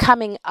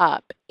coming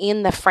up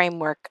in the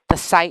framework, the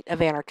site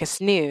of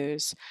Anarchist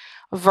News,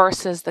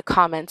 versus the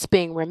comments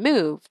being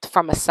removed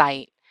from a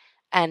site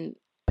and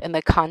in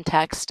the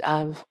context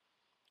of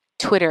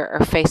Twitter or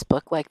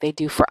Facebook like they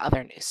do for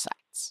other news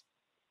sites?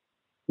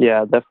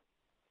 Yeah,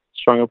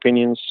 strong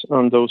opinions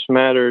on those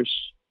matters.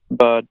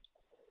 But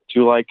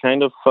to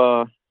kind of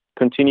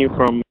continue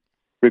from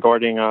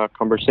regarding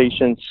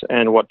conversations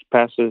and what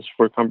passes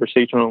for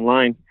conversation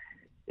online,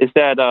 is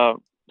that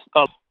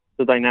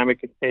the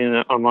dynamic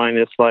online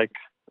is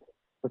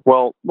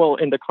well,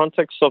 in the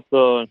context of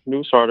the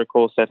news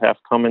articles that have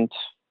comments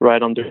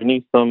right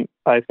underneath them,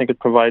 I think it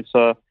provides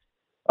a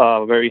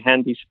very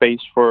handy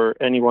space for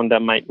anyone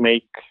that might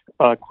make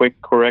a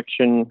quick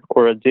correction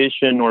or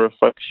addition or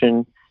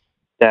reflection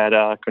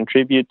that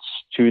contributes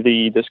to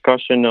the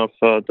discussion of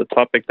the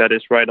topic that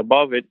is right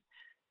above it.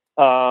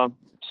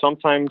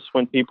 Sometimes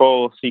when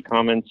people see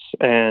comments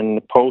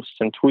and posts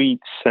and tweets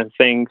and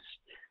things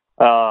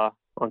on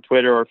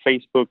Twitter or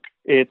Facebook,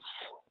 it's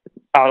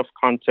out of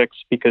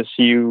context because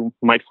you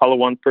might follow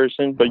one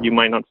person, but you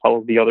might not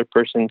follow the other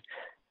person,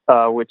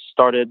 which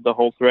started the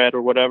whole thread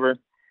or whatever.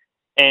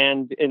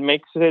 And it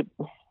makes it,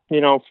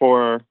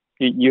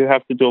 you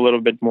have to do a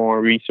little bit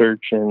more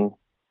research and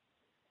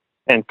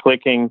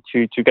clicking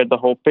to get the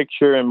whole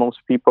picture. And most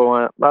people,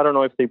 I don't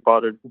know if they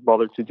bothered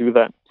to do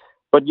that.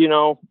 But,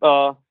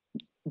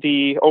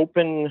 the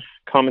open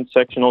comment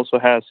section also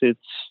has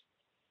its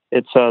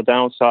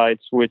downsides,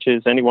 which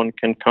is anyone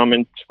can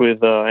comment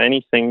with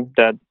anything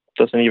that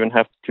doesn't even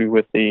have to do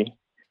with the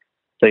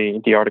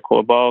article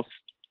above.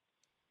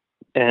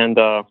 And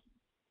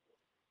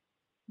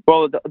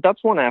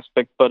that's one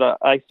aspect. But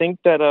I think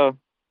that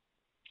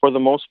for the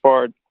most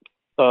part,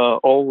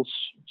 all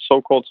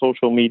so-called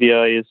social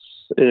media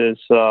is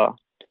a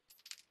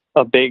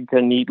big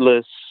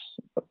needless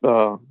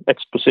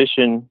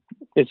exposition.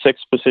 It's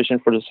exposition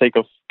for the sake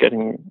of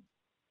getting,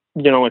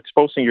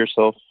 exposing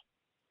yourself.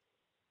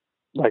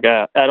 Like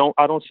I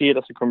don't see it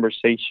as a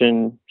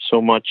conversation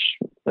so much.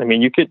 I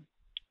mean, you could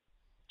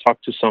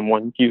talk to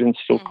someone, you can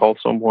still call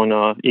someone,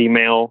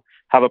 email,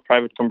 have a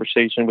private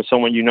conversation with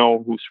someone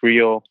who's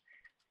real,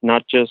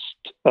 not just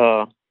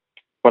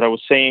what I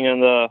was saying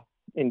in the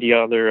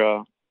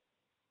other,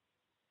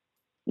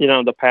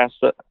 the past.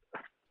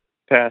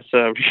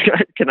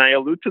 Can I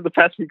allude to the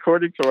past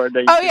recordings, or are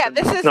they? Oh yeah,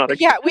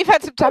 we've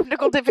had some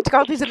technical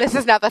difficulties, and this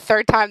is now the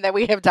third time that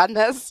we have done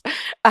this.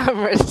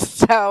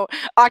 So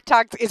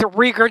Octox is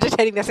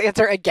regurgitating this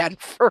answer again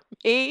for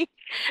me.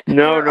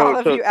 No, all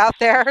of you out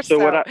there. So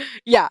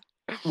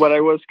what I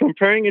was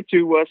comparing it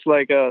to was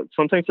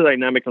sometimes the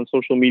dynamic on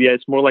social media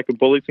is more like a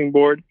bulletin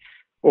board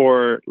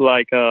or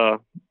like a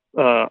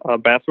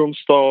bathroom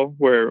stall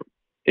where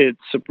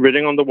it's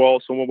written on the wall.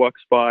 Someone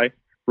walks by,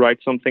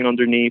 writes something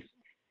underneath.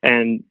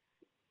 And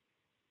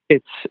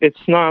it's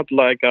not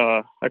like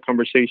a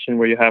conversation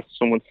where you have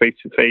someone face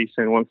to face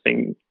and one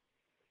thing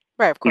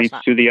leads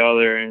to the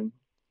other. And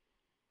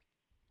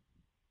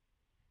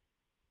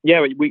yeah,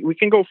 we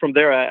can go from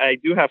there. I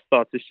do have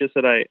thoughts. It's just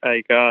that I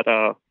got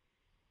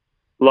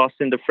lost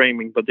in the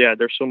framing. But yeah,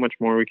 there's so much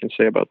more we can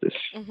say about this.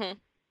 Mm-hmm.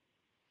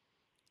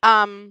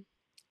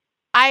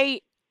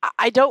 I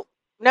don't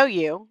know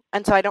you,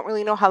 and so I don't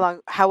really know how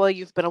well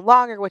you've been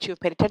along or what you've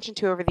paid attention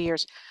to over the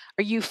years.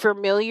 Are you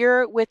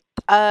familiar with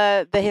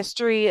the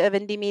history of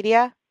indie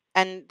media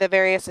and the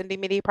various indie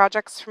media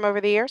projects from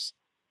over the years?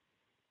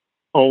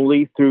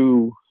 Only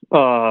through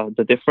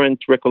the different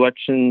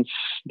recollections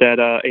that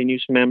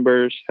Anews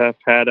members have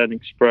had and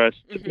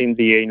expressed in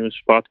the Anews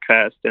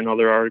podcast and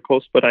other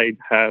articles, but I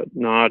have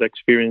not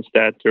experienced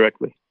that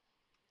directly.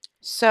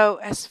 So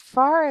as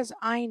far as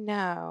I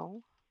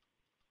know,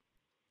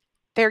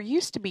 there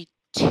used to be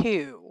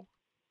two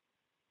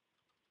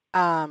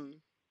in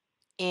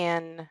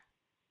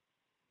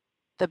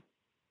the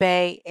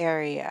Bay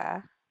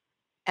Area,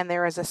 and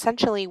there is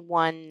essentially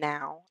one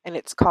now, and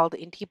it's called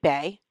Indie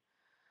Bay,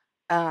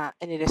 and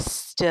it is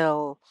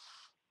still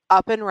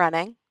up and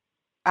running,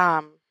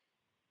 and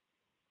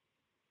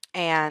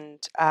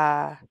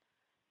I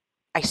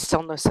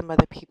still know some of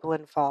the people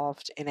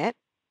involved in it.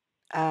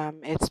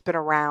 It's been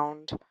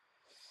around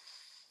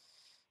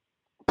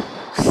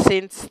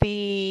since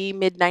the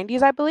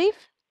mid-90s, I believe.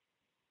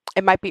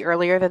 It might be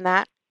earlier than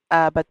that,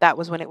 but that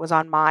was when it was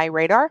on my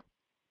radar.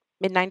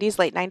 Mid-90s,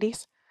 late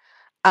 90s.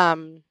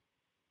 And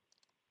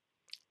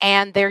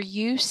there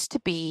used to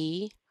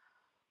be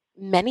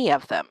many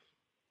of them,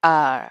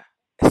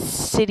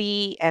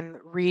 city and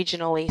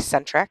regionally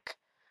centric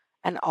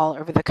and all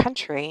over the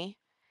country.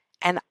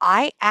 And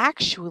I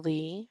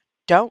actually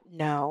don't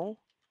know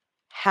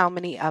how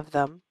many of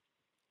them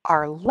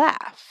are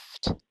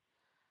left.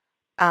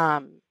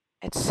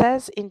 It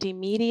says Indie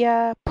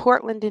Media,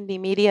 Portland Indie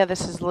Media.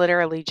 This is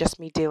literally just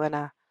me doing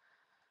a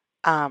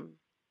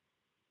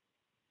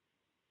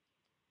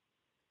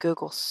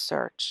Google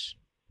search.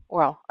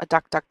 Well, a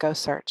DuckDuckGo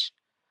search.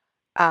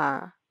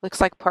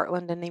 Looks like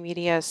Portland Indie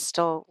Media is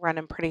still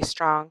running pretty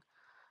strong.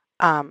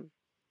 But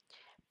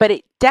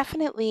it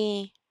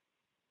definitely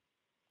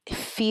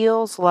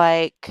feels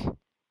like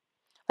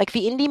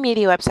the indie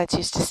media websites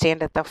used to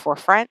stand at the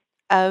forefront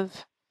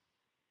of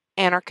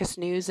anarchist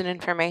news and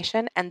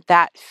information, and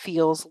that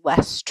feels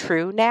less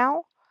true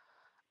now.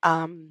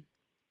 And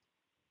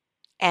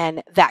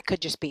that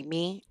could just be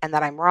me and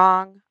that I'm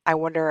wrong. I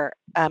wonder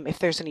if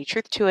there's any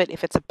truth to it,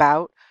 if it's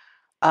about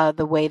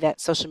the way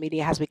that social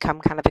media has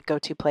become kind of the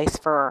go-to place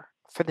for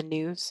the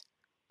news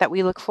that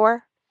we look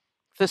for,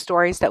 the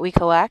stories that we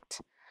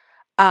collect.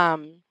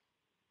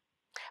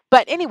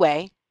 But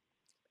anyway,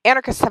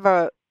 anarchists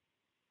have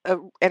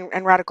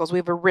and radicals, we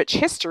have a rich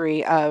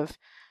history of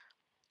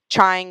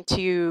trying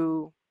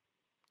to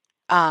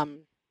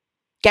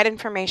get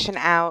information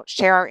out,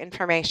 share our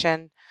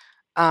information,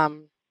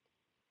 bring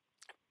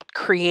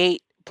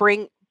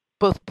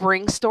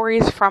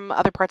stories from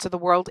other parts of the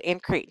world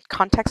and create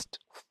context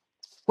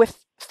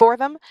for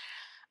them,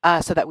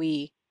 so that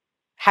we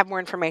have more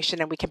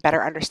information and we can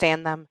better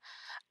understand them.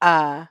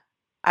 I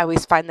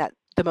always find that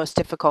the most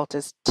difficult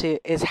is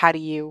how do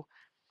you,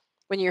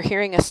 when you're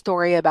hearing a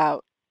story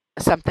about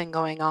something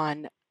going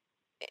on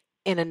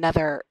in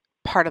another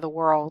part of the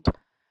world,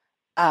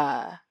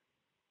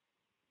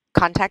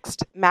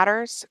 context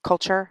matters,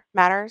 culture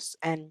matters,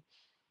 and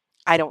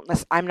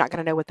I'm not going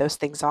to know what those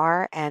things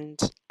are, and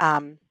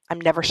I'm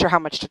never sure how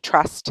much to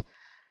trust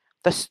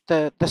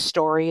the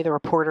story the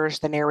reporters,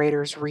 the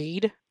narrators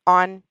read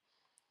on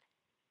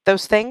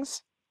those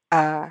things.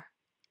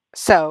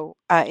 So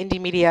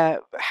indie media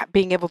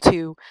being able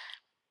to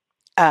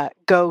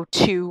go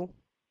to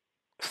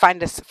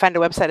find a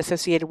website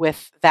associated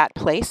with that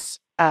place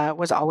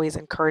was always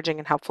encouraging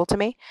and helpful to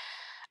me.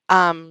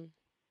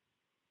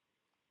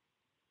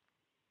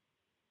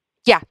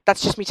 Yeah,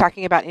 that's just me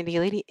talking about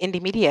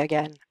indie media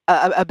again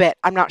a bit.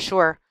 I'm not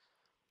sure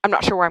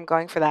where I'm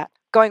going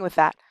with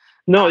that.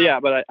 No, yeah,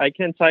 but I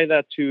can tie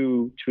that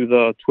to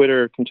the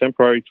Twitter,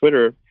 contemporary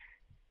Twitter.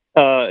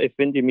 If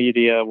indie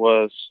media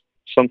was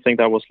something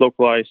that was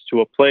localized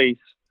to a place,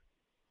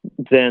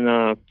 then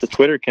the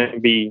Twitter can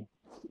be,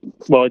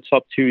 well, it's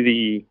up to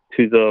the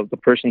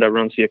person that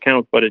runs the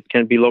account, but it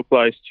can be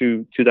localized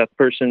to that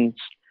person's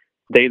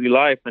daily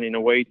life, and in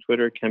a way,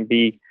 Twitter can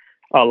be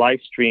a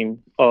live stream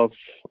of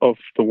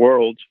the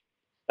world,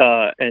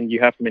 and you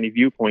have many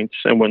viewpoints.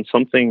 And when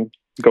something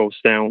goes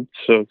down,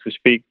 so to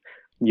speak,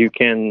 you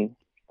can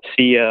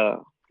see a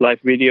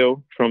live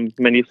video from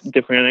many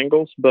different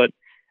angles. But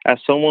as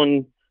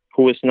someone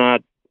who is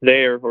not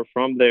there or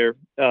from there,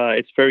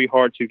 it's very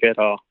hard to get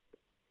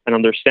an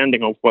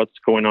understanding of what's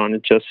going on.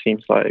 It just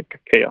seems like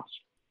chaos.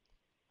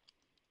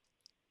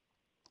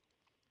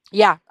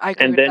 Yeah, I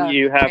agree. And then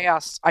you have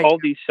chaos. all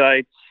these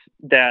sites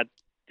that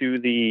do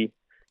the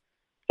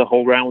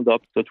whole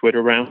roundup, the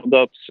Twitter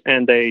roundups,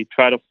 and they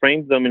try to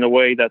frame them in a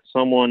way that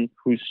someone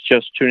who's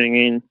just tuning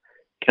in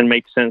can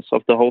make sense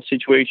of the whole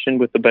situation,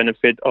 with the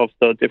benefit of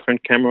the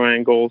different camera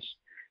angles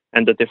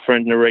and the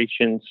different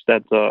narrations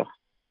that the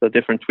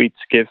different tweets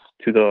give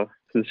to the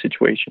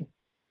situation.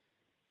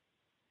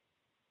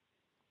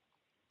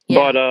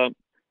 Yeah. But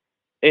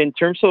in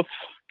terms of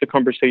the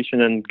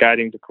conversation and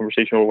guiding the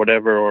conversation or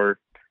whatever, or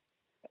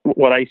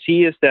what I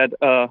see is that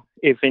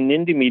if in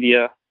indie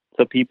media,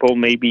 the people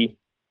maybe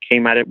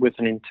came at it with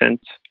an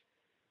intent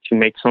to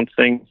make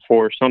something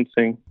for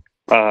something,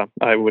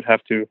 I would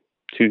have to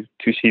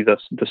see the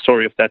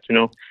story of that to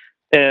know.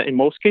 In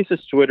most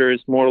cases, Twitter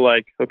is more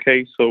like,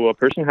 okay, so a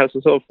person has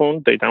a cell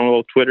phone, they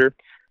download Twitter,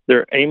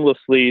 they're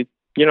aimlessly,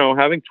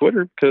 having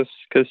Twitter because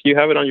you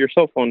have it on your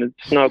cell phone.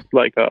 It's not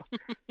like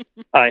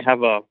I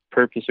have a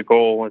purpose, a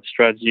goal, and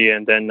strategy,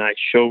 and then I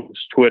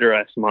chose Twitter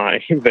as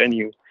my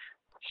venue.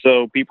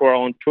 So people are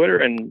on Twitter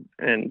and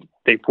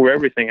they pour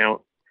everything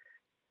out.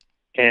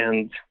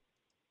 And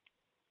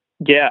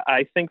yeah,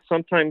 I think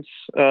sometimes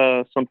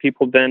some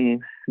people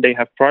then they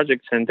have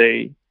projects, and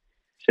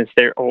since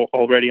they're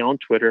already on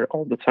Twitter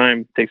all the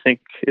time, they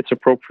think it's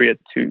appropriate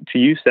to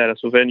use that as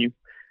a venue.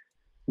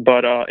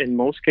 But in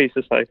most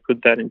cases, I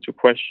put that into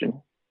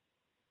question,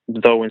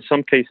 though in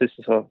some cases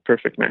it's a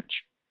perfect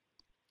match.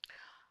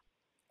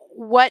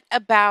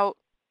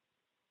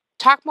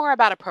 Talk more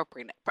about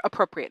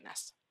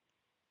appropriateness.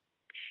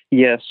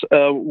 Yes.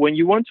 When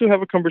you want to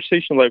have a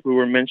conversation like we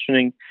were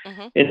mentioning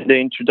in the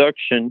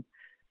introduction,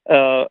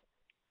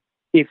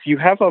 if you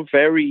have a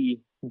very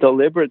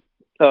deliberate,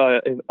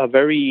 a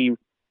very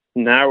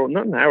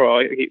not narrow,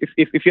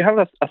 if you have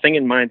a thing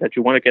in mind that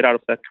you want to get out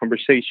of that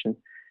conversation,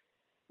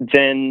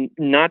 then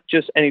not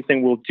just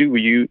anything will do.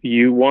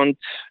 You want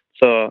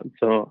the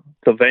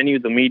venue,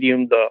 the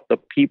medium, the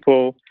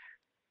people,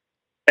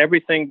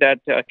 everything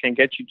that can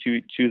get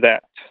you to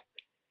that.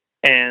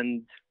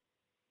 And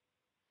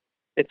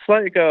it's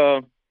like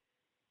I'll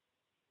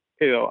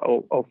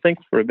think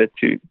for a bit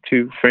to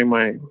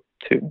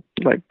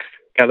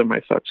gather my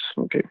thoughts.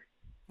 Okay.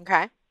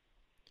 Okay.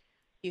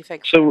 You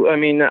think So I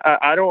mean,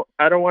 I don't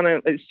want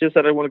to. It's just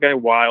that I want to get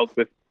wild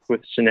with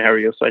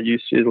scenarios. I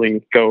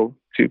usually go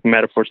to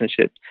metaphors and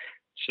shit.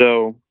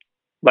 So,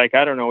 like,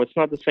 I don't know. It's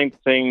not the same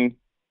thing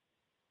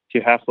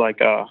to have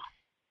like a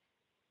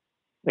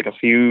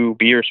few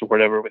beers or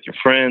whatever with your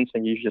friends,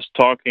 and you're just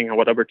talking, and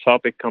whatever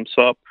topic comes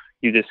up,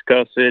 you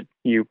discuss it.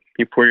 You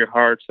pour your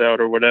hearts out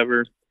or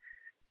whatever.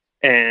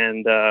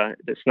 And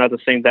it's not the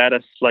same that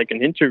as like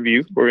an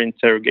interview or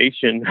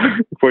interrogation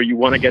where you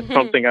want to get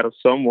something out of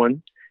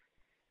someone.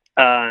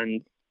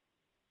 But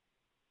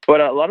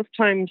a lot of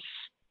times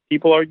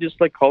people are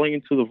just like calling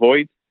into the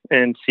void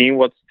and seeing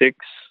what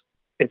sticks.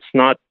 It's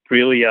not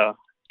really a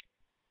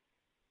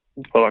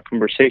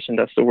conversation.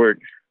 That's the word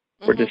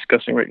we're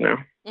discussing right now.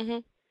 Mm-hmm.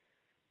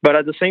 But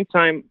at the same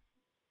time,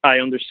 I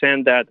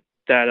understand that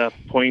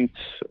point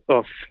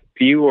of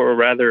view, or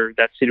rather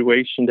that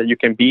situation that you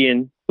can be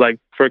in. Like,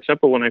 for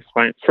example, when I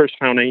first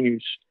found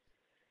Anews,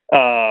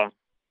 I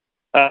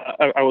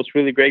was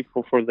really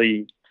grateful for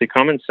the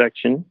comment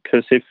section,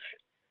 because if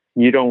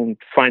you don't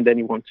find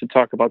anyone to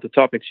talk about the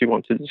topics you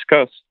want to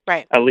discuss,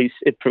 right, at least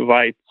it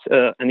provides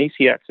an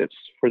easy access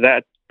for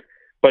that.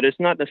 But it's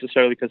not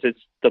necessarily because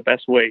it's the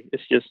best way.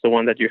 It's just the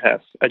one that you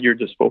have at your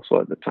disposal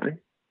at the time.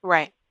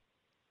 right.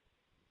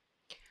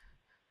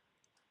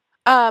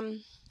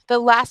 The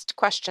last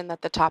question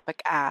that the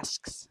topic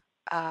asks,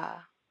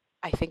 I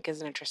think, is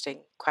an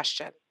interesting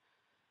question.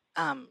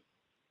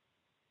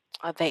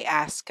 They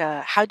ask,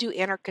 how do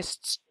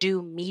anarchists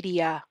do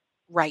media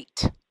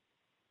right?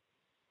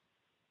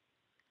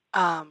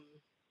 And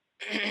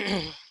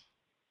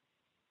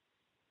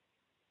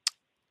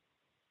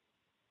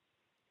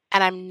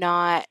I'm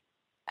not.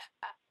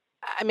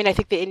 I mean, I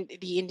think the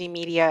indie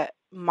media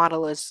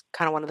model is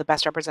kind of one of the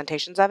best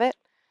representations of it.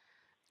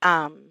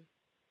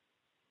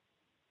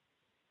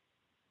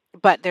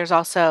 But there's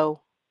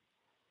also,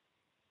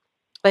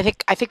 I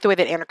think the way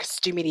that anarchists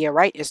do media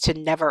right is to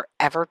never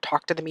ever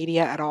talk to the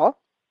media at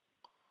all,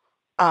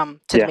 to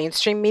the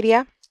mainstream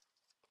media.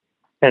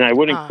 And I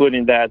would include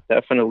in that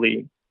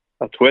definitely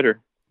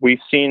Twitter. We've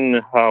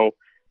seen how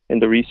in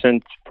the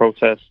recent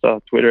protests,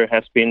 Twitter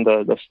has been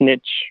the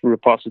snitch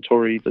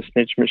repository, the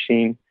snitch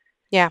machine.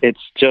 Yeah,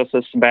 it's just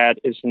as bad,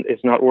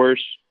 it's not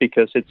worse,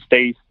 because it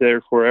stays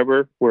there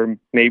forever, where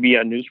maybe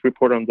a news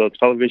report on the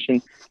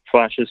television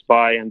flashes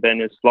by and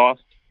then it's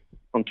lost.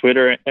 On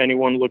Twitter,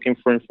 anyone looking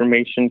for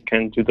information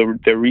can do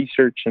the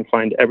research and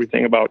find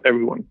everything about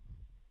everyone.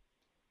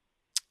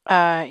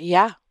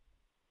 Yeah.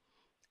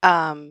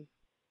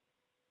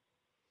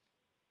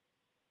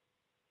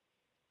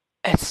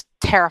 It's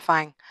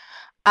terrifying.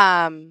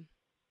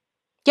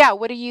 Yeah,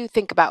 what do you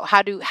think about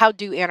how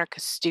do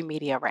anarchists do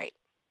media right?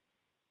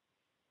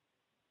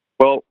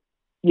 Well,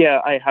 yeah,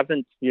 I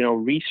haven't,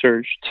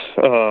 researched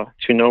to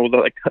know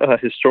the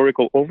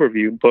historical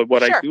overview, but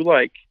what I do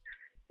like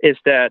is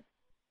that,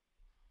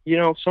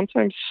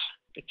 sometimes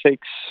it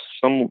takes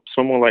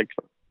someone like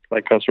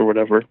us or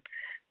whatever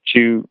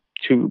to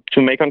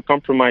make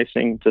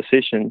uncompromising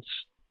decisions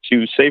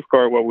to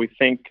safeguard what we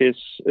think is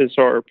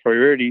our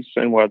priorities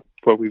and what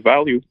we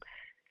value.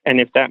 And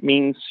if that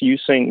means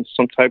using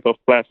some type of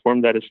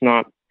platform that is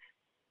not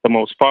the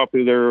most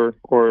popular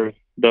or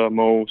the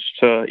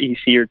most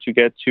easier to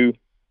get to,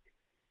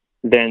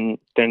 then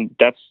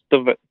that's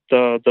the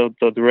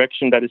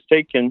direction that is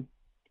taken.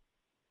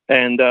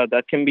 And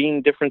that can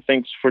mean different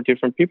things for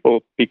different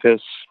people,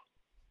 because,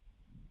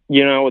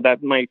 that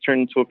might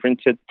turn into a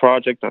printed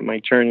project, that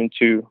might turn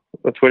into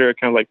a Twitter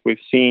account like we've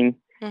seen.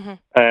 Mm-hmm.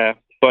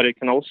 But it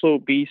can also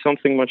be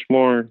something much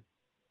more,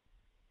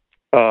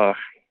 let's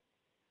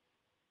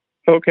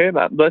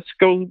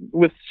go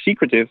with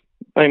secretive.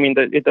 I mean,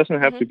 that it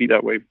doesn't have to be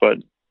that way, but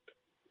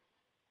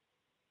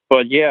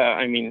yeah,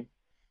 I mean,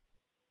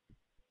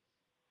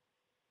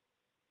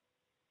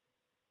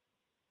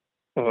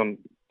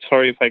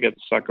 sorry if I get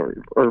stuck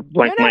or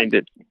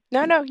blank-minded.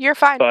 No, you're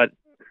fine. But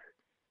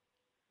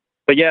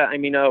yeah, I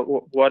mean,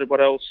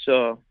 what else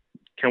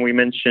can we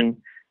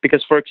mention?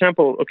 Because, for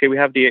example, okay, we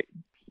have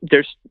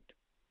there's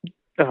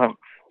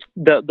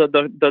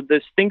the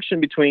distinction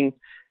between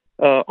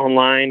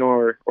online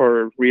or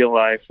real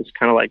life is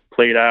kind of like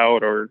played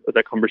out, or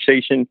the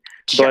conversation.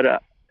 Sure.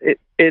 But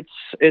it's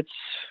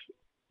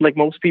like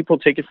most people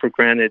take it for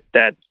granted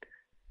that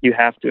you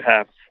have to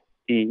have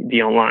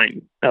the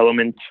online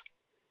element,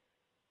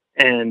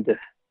 and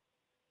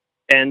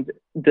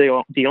the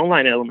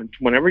online element.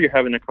 Whenever you're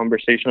having a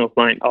conversation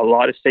offline, a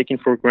lot is taken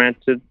for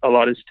granted. A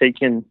lot is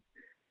taken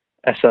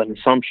as an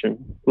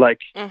assumption. Like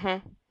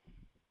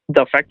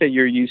the fact that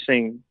you're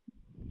using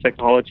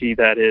technology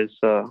that is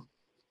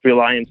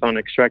reliant on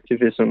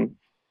extractivism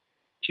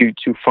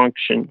to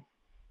function.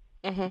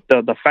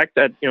 The fact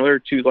that in order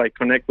to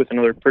connect with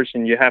another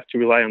person, you have to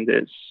rely on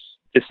this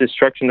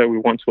destruction that we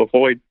want to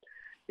avoid,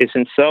 is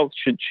in itself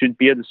should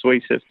be a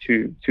dissuasive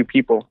to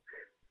people,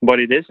 but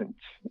it isn't.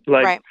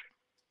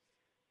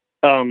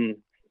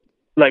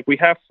 like we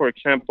have, for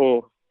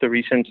example, the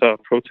recent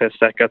protests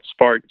that got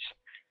sparked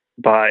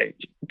by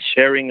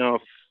sharing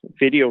of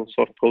videos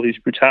of police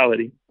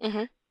brutality,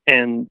 Mm-hmm.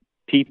 and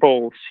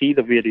people see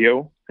the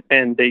video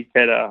and they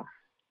get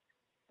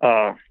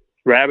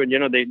rabid.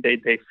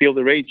 They feel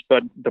the rage,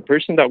 but the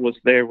person that was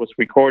there was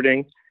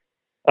recording,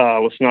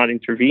 was not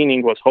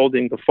intervening, was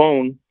holding the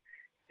phone.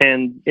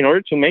 And in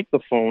order to make the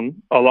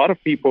phone, a lot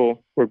of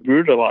people were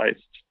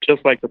brutalized,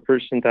 just like the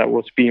person that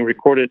was being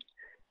recorded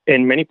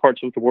in many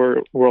parts of the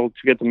world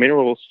to get the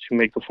minerals to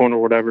make the phone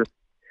or whatever.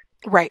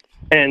 Right.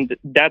 And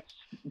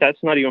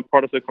that's not even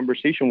part of the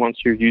conversation once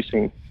you're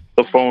using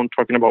the phone,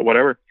 talking about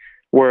whatever.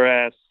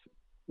 Whereas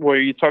where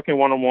you're talking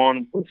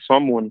one-on-one with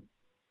someone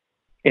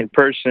in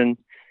person,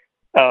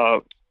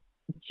 it's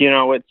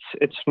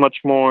much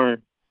more,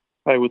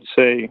 I would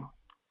say,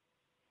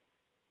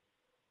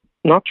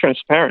 not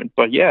transparent,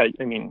 but yeah,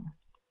 I mean,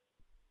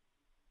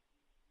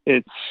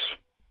 it's,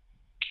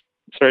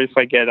 sorry if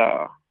I get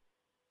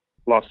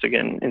lost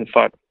again in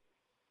thought.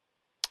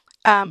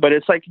 But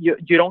it's like you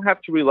don't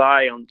have to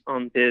rely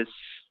on this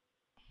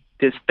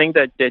thing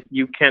that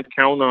you can't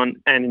count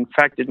on, and in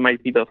fact, it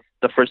might be the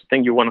first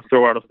thing you want to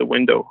throw out of the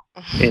window.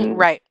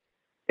 Right.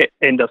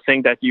 In the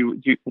thing that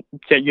you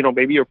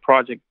maybe your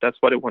project, that's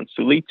what it wants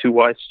to lead to.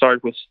 Why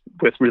start with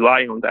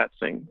relying on that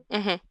thing?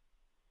 Mm-hmm.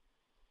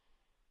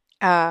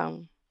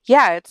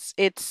 Yeah,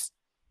 it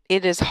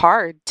is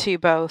hard to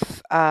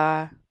both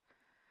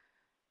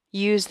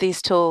use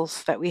these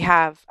tools that we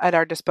have at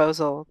our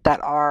disposal that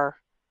are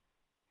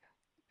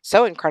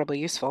so incredibly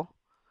useful,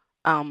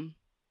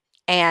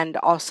 and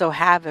also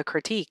have a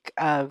critique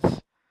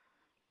of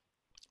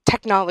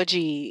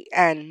technology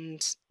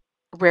and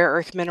rare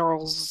earth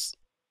minerals,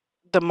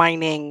 the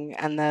mining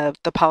and the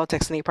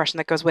politics and the oppression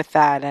that goes with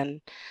that,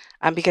 and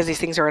because these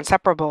things are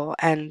inseparable.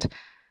 And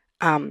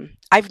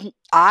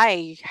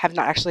I have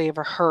not actually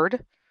ever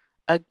heard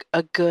a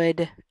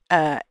good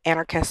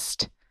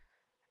anarchist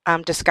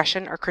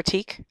discussion or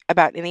critique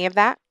about any of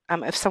that.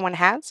 If someone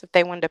has, if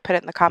they wanted to put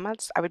it in the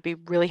comments, I would be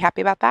really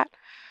happy about that.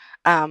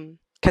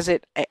 Because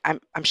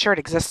I'm sure it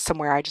exists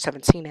somewhere. I just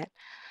haven't seen it.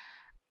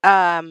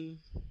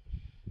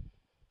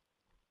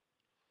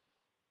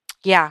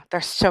 Yeah,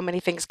 there's so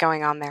many things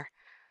going on there.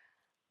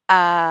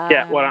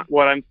 Yeah,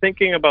 what I'm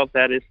thinking about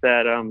that is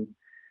that,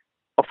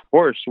 of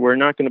course, we're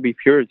not going to be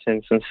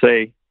Puritans and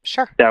say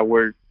Sure. that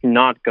we're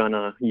not going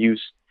to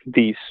use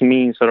these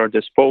means at our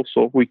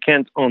disposal. We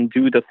can't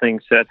undo the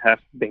things that have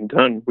been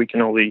done. We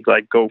can only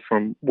go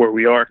from where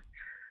we are.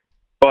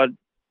 But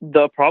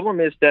the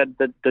problem is that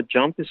the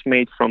jump is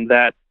made from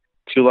that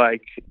to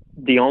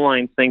the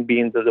online thing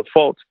being the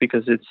default,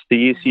 because it's the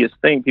easiest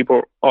thing.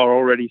 People are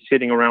already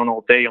sitting around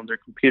all day on their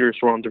computers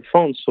or on their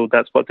phones, so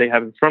that's what they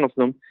have in front of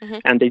them,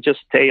 and they just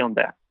stay on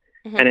that,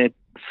 and it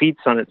feeds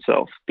on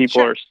itself.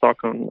 People are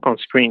stuck on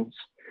screens.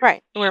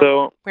 Right. We're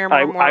more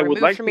and more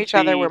removed from each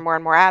other. We're more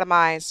and more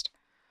atomized.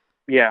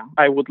 Yeah,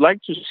 I would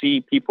like to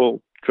see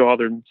people draw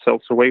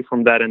themselves away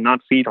from that and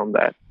not feed on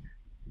that,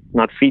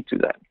 not feed to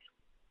that.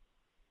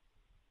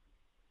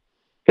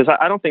 Because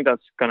I don't think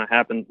that's going to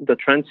happen. The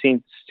trend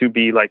seems to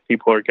be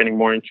people are getting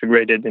more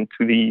integrated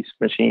into these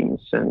machines,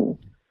 and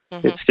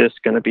it's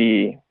just going to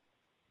be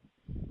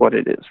what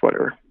it is,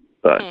 whatever.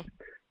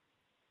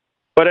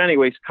 But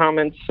anyways,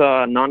 comments,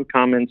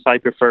 non-comments, I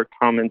prefer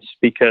comments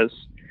because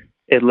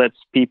it lets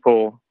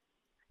people,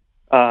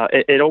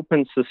 it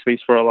opens the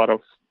space for a lot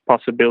of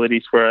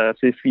possibilities, whereas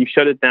if you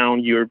shut it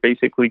down, you're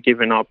basically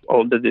giving up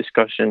all the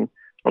discussion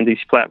on these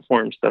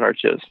platforms that are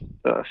just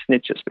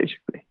snitches,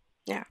 basically.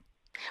 Yeah.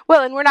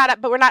 Well, and we're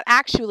not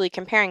actually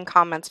comparing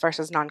comments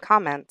versus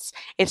non-comments.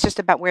 It's just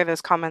about where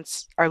those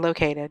comments are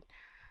located,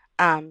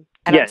 and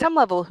on some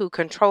level, who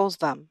controls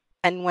them.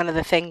 And one of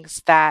the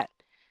things that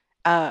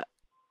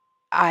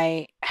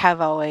I have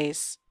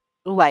always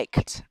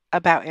liked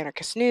about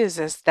Anarchist News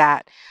is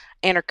that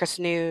Anarchist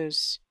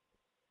News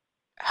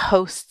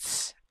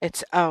hosts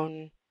its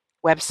own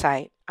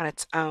website on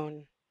its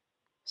own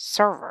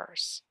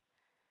servers,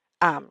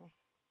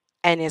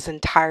 and is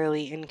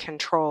entirely in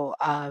control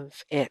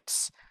of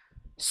its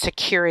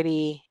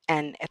security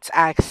and its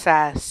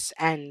access,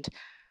 and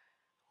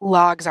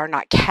logs are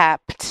not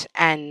kept,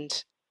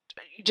 and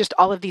just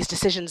all of these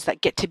decisions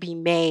that get to be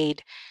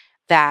made,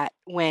 that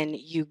when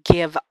you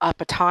give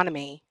up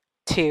autonomy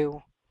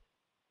to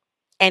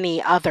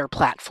any other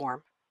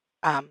platform,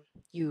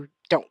 you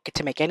don't get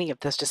to make any of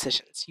those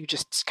decisions. You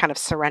just kind of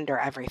surrender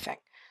everything.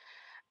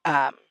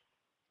 But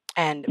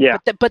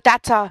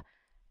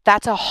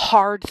that's a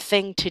hard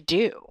thing to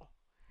do.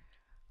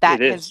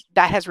 That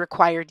has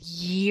required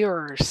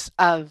years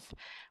of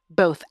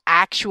both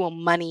actual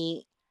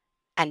money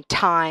and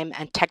time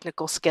and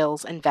technical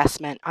skills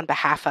investment on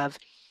behalf of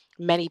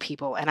many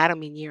people. And I don't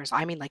mean years.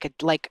 I mean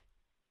like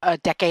a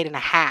decade and a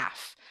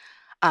half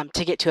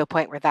to get to a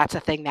point where that's a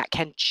thing that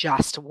can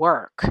just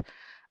work.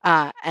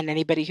 And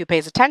anybody who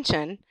pays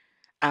attention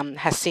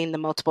has seen the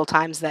multiple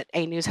times that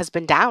Anews has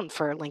been down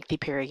for lengthy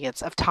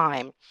periods of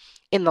time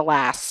in the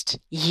last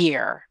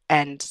year.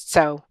 And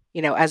so,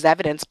 as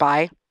evidenced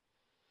by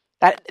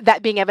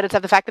That being evidence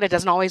of the fact that it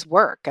doesn't always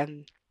work.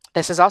 And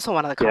this is also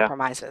one of the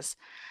compromises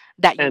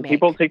that you and make.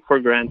 People take for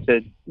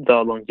granted the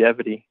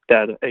longevity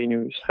that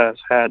Anews has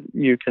had.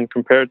 You can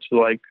compare it to,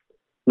 like,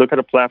 look at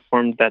a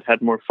platform that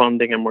had more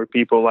funding and more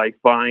people, like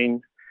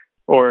Vine,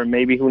 or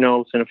maybe, who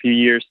knows, in a few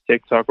years,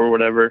 TikTok or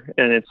whatever,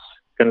 and it's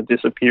going to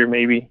disappear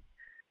maybe.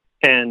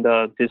 And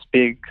this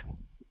big,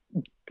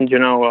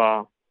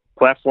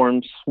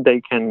 platforms, they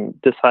can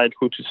decide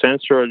who to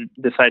censor or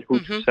decide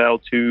who to sell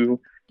to.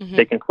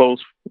 They can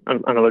close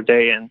another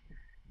day. And,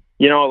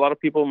 a lot of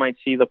people might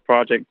see the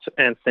project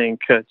and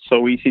think it's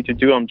so easy to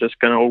do. I'm just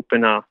going to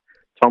open a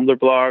Tumblr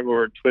blog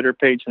or a Twitter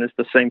page and it's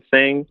the same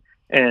thing.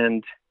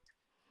 And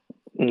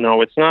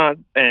no, it's not.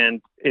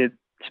 And it's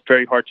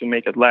very hard to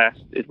make it last.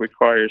 It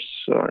requires,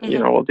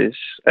 all this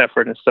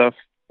effort and stuff.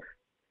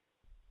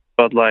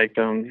 But, like,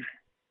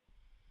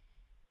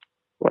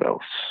 what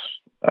else?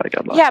 I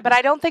got lost. Yeah, but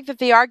I don't think that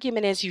the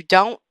argument is you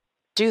don't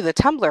do the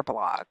Tumblr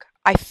blog.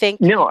 I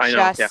think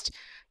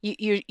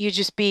you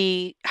just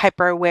be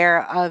hyper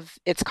aware of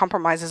its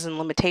compromises and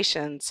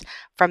limitations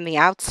from the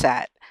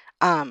outset.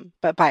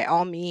 But by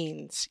all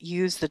means,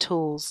 use the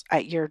tools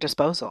at your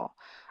disposal.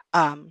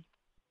 I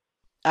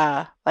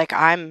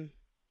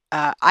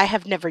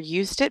have never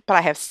used it, but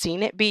I have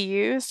seen it be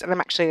used, and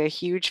I'm actually a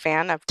huge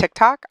fan of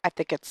TikTok. I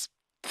think it's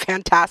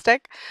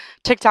fantastic.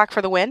 TikTok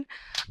for the win.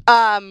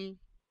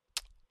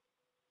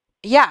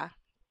 Yeah.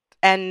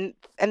 And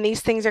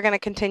these things are going to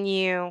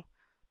continue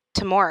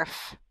to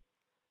morph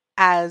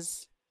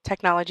as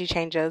technology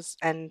changes,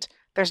 and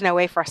there's no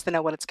way for us to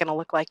know what it's going to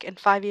look like in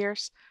 5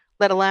 years,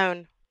 let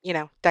alone,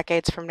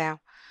 decades from now.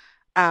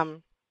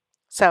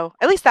 So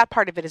at least that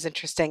part of it is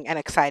interesting and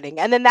exciting.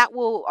 And then that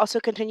will also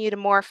continue to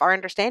morph our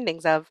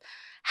understandings of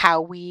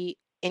how we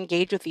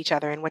engage with each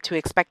other and what to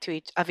expect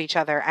of each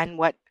other, and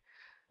what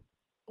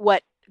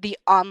the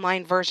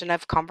online version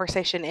of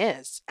conversation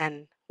is,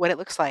 and what it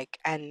looks like,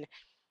 and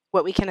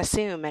what we can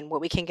assume and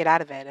what we can get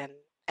out of it.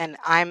 And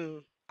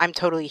I'm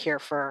totally here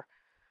for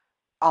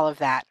all of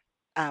that.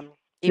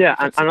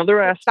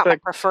 Another aspect. It's not my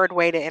preferred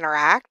way to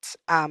interact.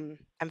 I'm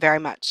very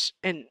much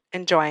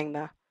enjoying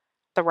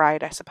the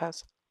ride, I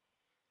suppose.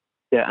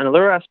 Yeah,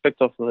 another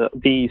aspect of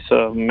these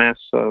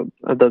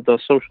the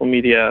social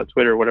media,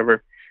 Twitter,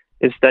 whatever,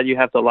 is that you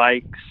have the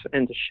likes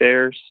and the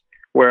shares,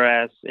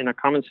 whereas in a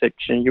comment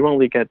section, you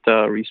only get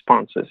the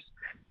responses.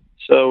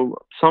 So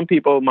some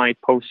people might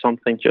post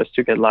something just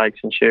to get likes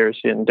and shares,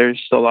 and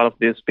there's a lot of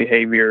this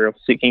behavior of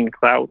seeking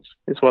clout,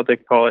 is what they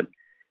call it.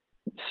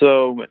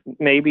 So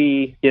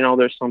maybe,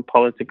 there's some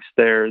politics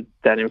there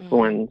that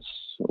influence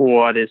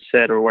what is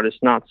said or what is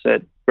not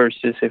said,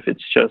 versus if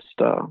it's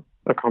just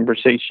a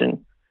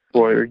conversation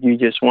where you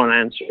just want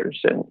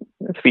answers and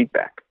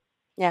feedback.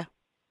 Yeah.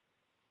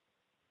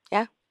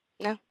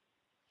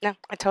 No,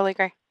 I totally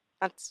agree.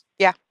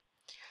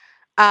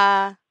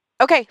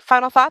 Okay,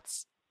 final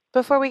thoughts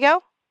before we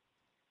go?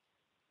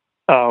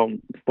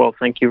 Well,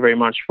 thank you very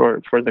much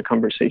for the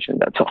conversation.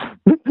 That's all.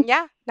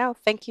 Yeah, no,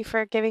 thank you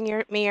for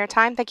giving me your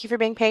time. Thank you for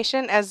being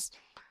patient as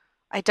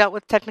I dealt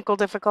with technical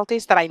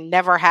difficulties that I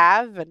never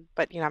have,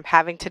 but I'm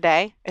having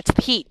today. It's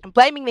the heat. I'm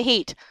blaming the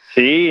heat.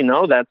 See,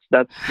 no, that's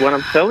what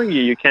I'm telling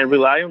you. You can't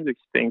rely on these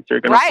things.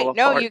 They're going to fall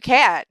apart. No, you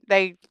can't.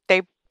 They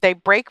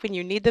break when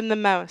you need them the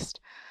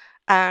most.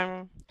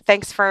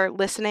 Thanks for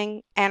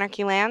listening,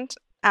 Anarchy Land.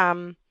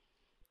 I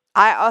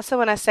also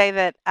want to say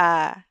that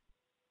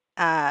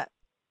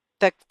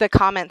the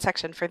comment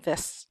section for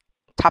this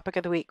topic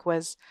of the week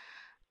was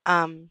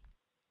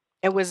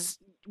it was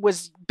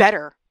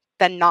better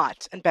than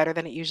not, and better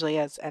than it usually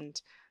is.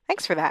 And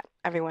thanks for that,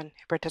 everyone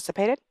who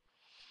participated.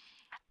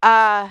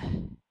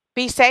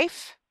 Be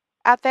safe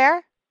out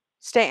there.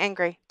 Stay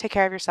angry. Take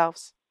care of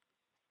yourselves.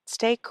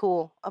 Stay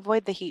cool.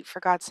 Avoid the heat, for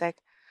God's sake.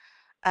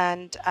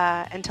 And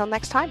until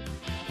next time,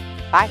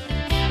 bye.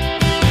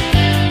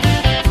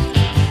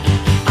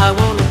 I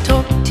want to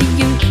talk to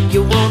you,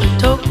 you want to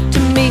talk to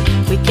me.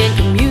 We can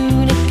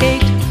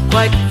communicate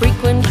quite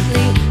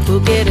frequently.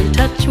 We'll get in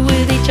touch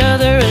with each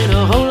other and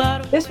a whole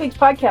lot of... This week's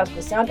podcast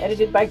was sound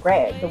edited by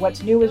Greg. The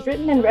What's New was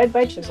written and read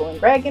by Chisel and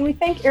Greg, and we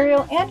thank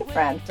Ariel and a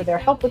friend for their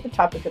help with the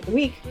topic of the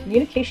week,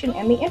 communication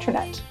and the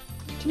internet.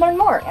 To learn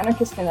more,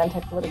 anarchist and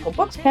anti-political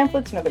books,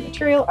 pamphlets, and other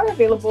material are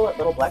available at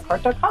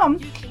littleblackheart.com.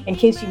 In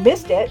case you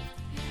missed it,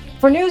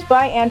 for news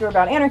by and or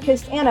about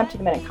anarchists and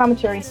up-to-the-minute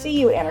commentary, see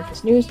you at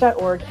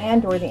anarchistnews.org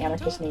and or the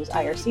Anarchist News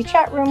IRC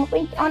chat room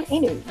linked on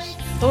Anews.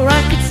 Or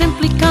I could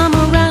simply come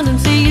around and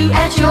see you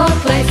at your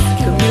place.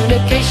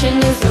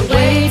 Communication is the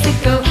way to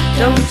go.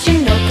 Don't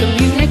you know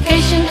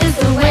communication is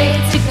the way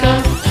to go?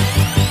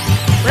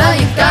 Well,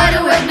 you've got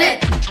to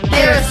admit,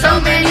 there are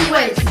so many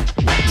ways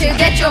to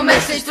get your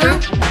message through.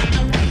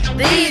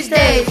 These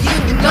days, you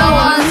can go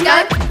on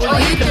Skype or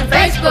you can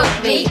Facebook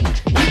me.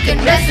 You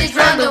can message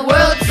around the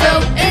world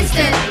so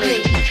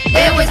instantly.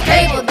 There was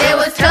cable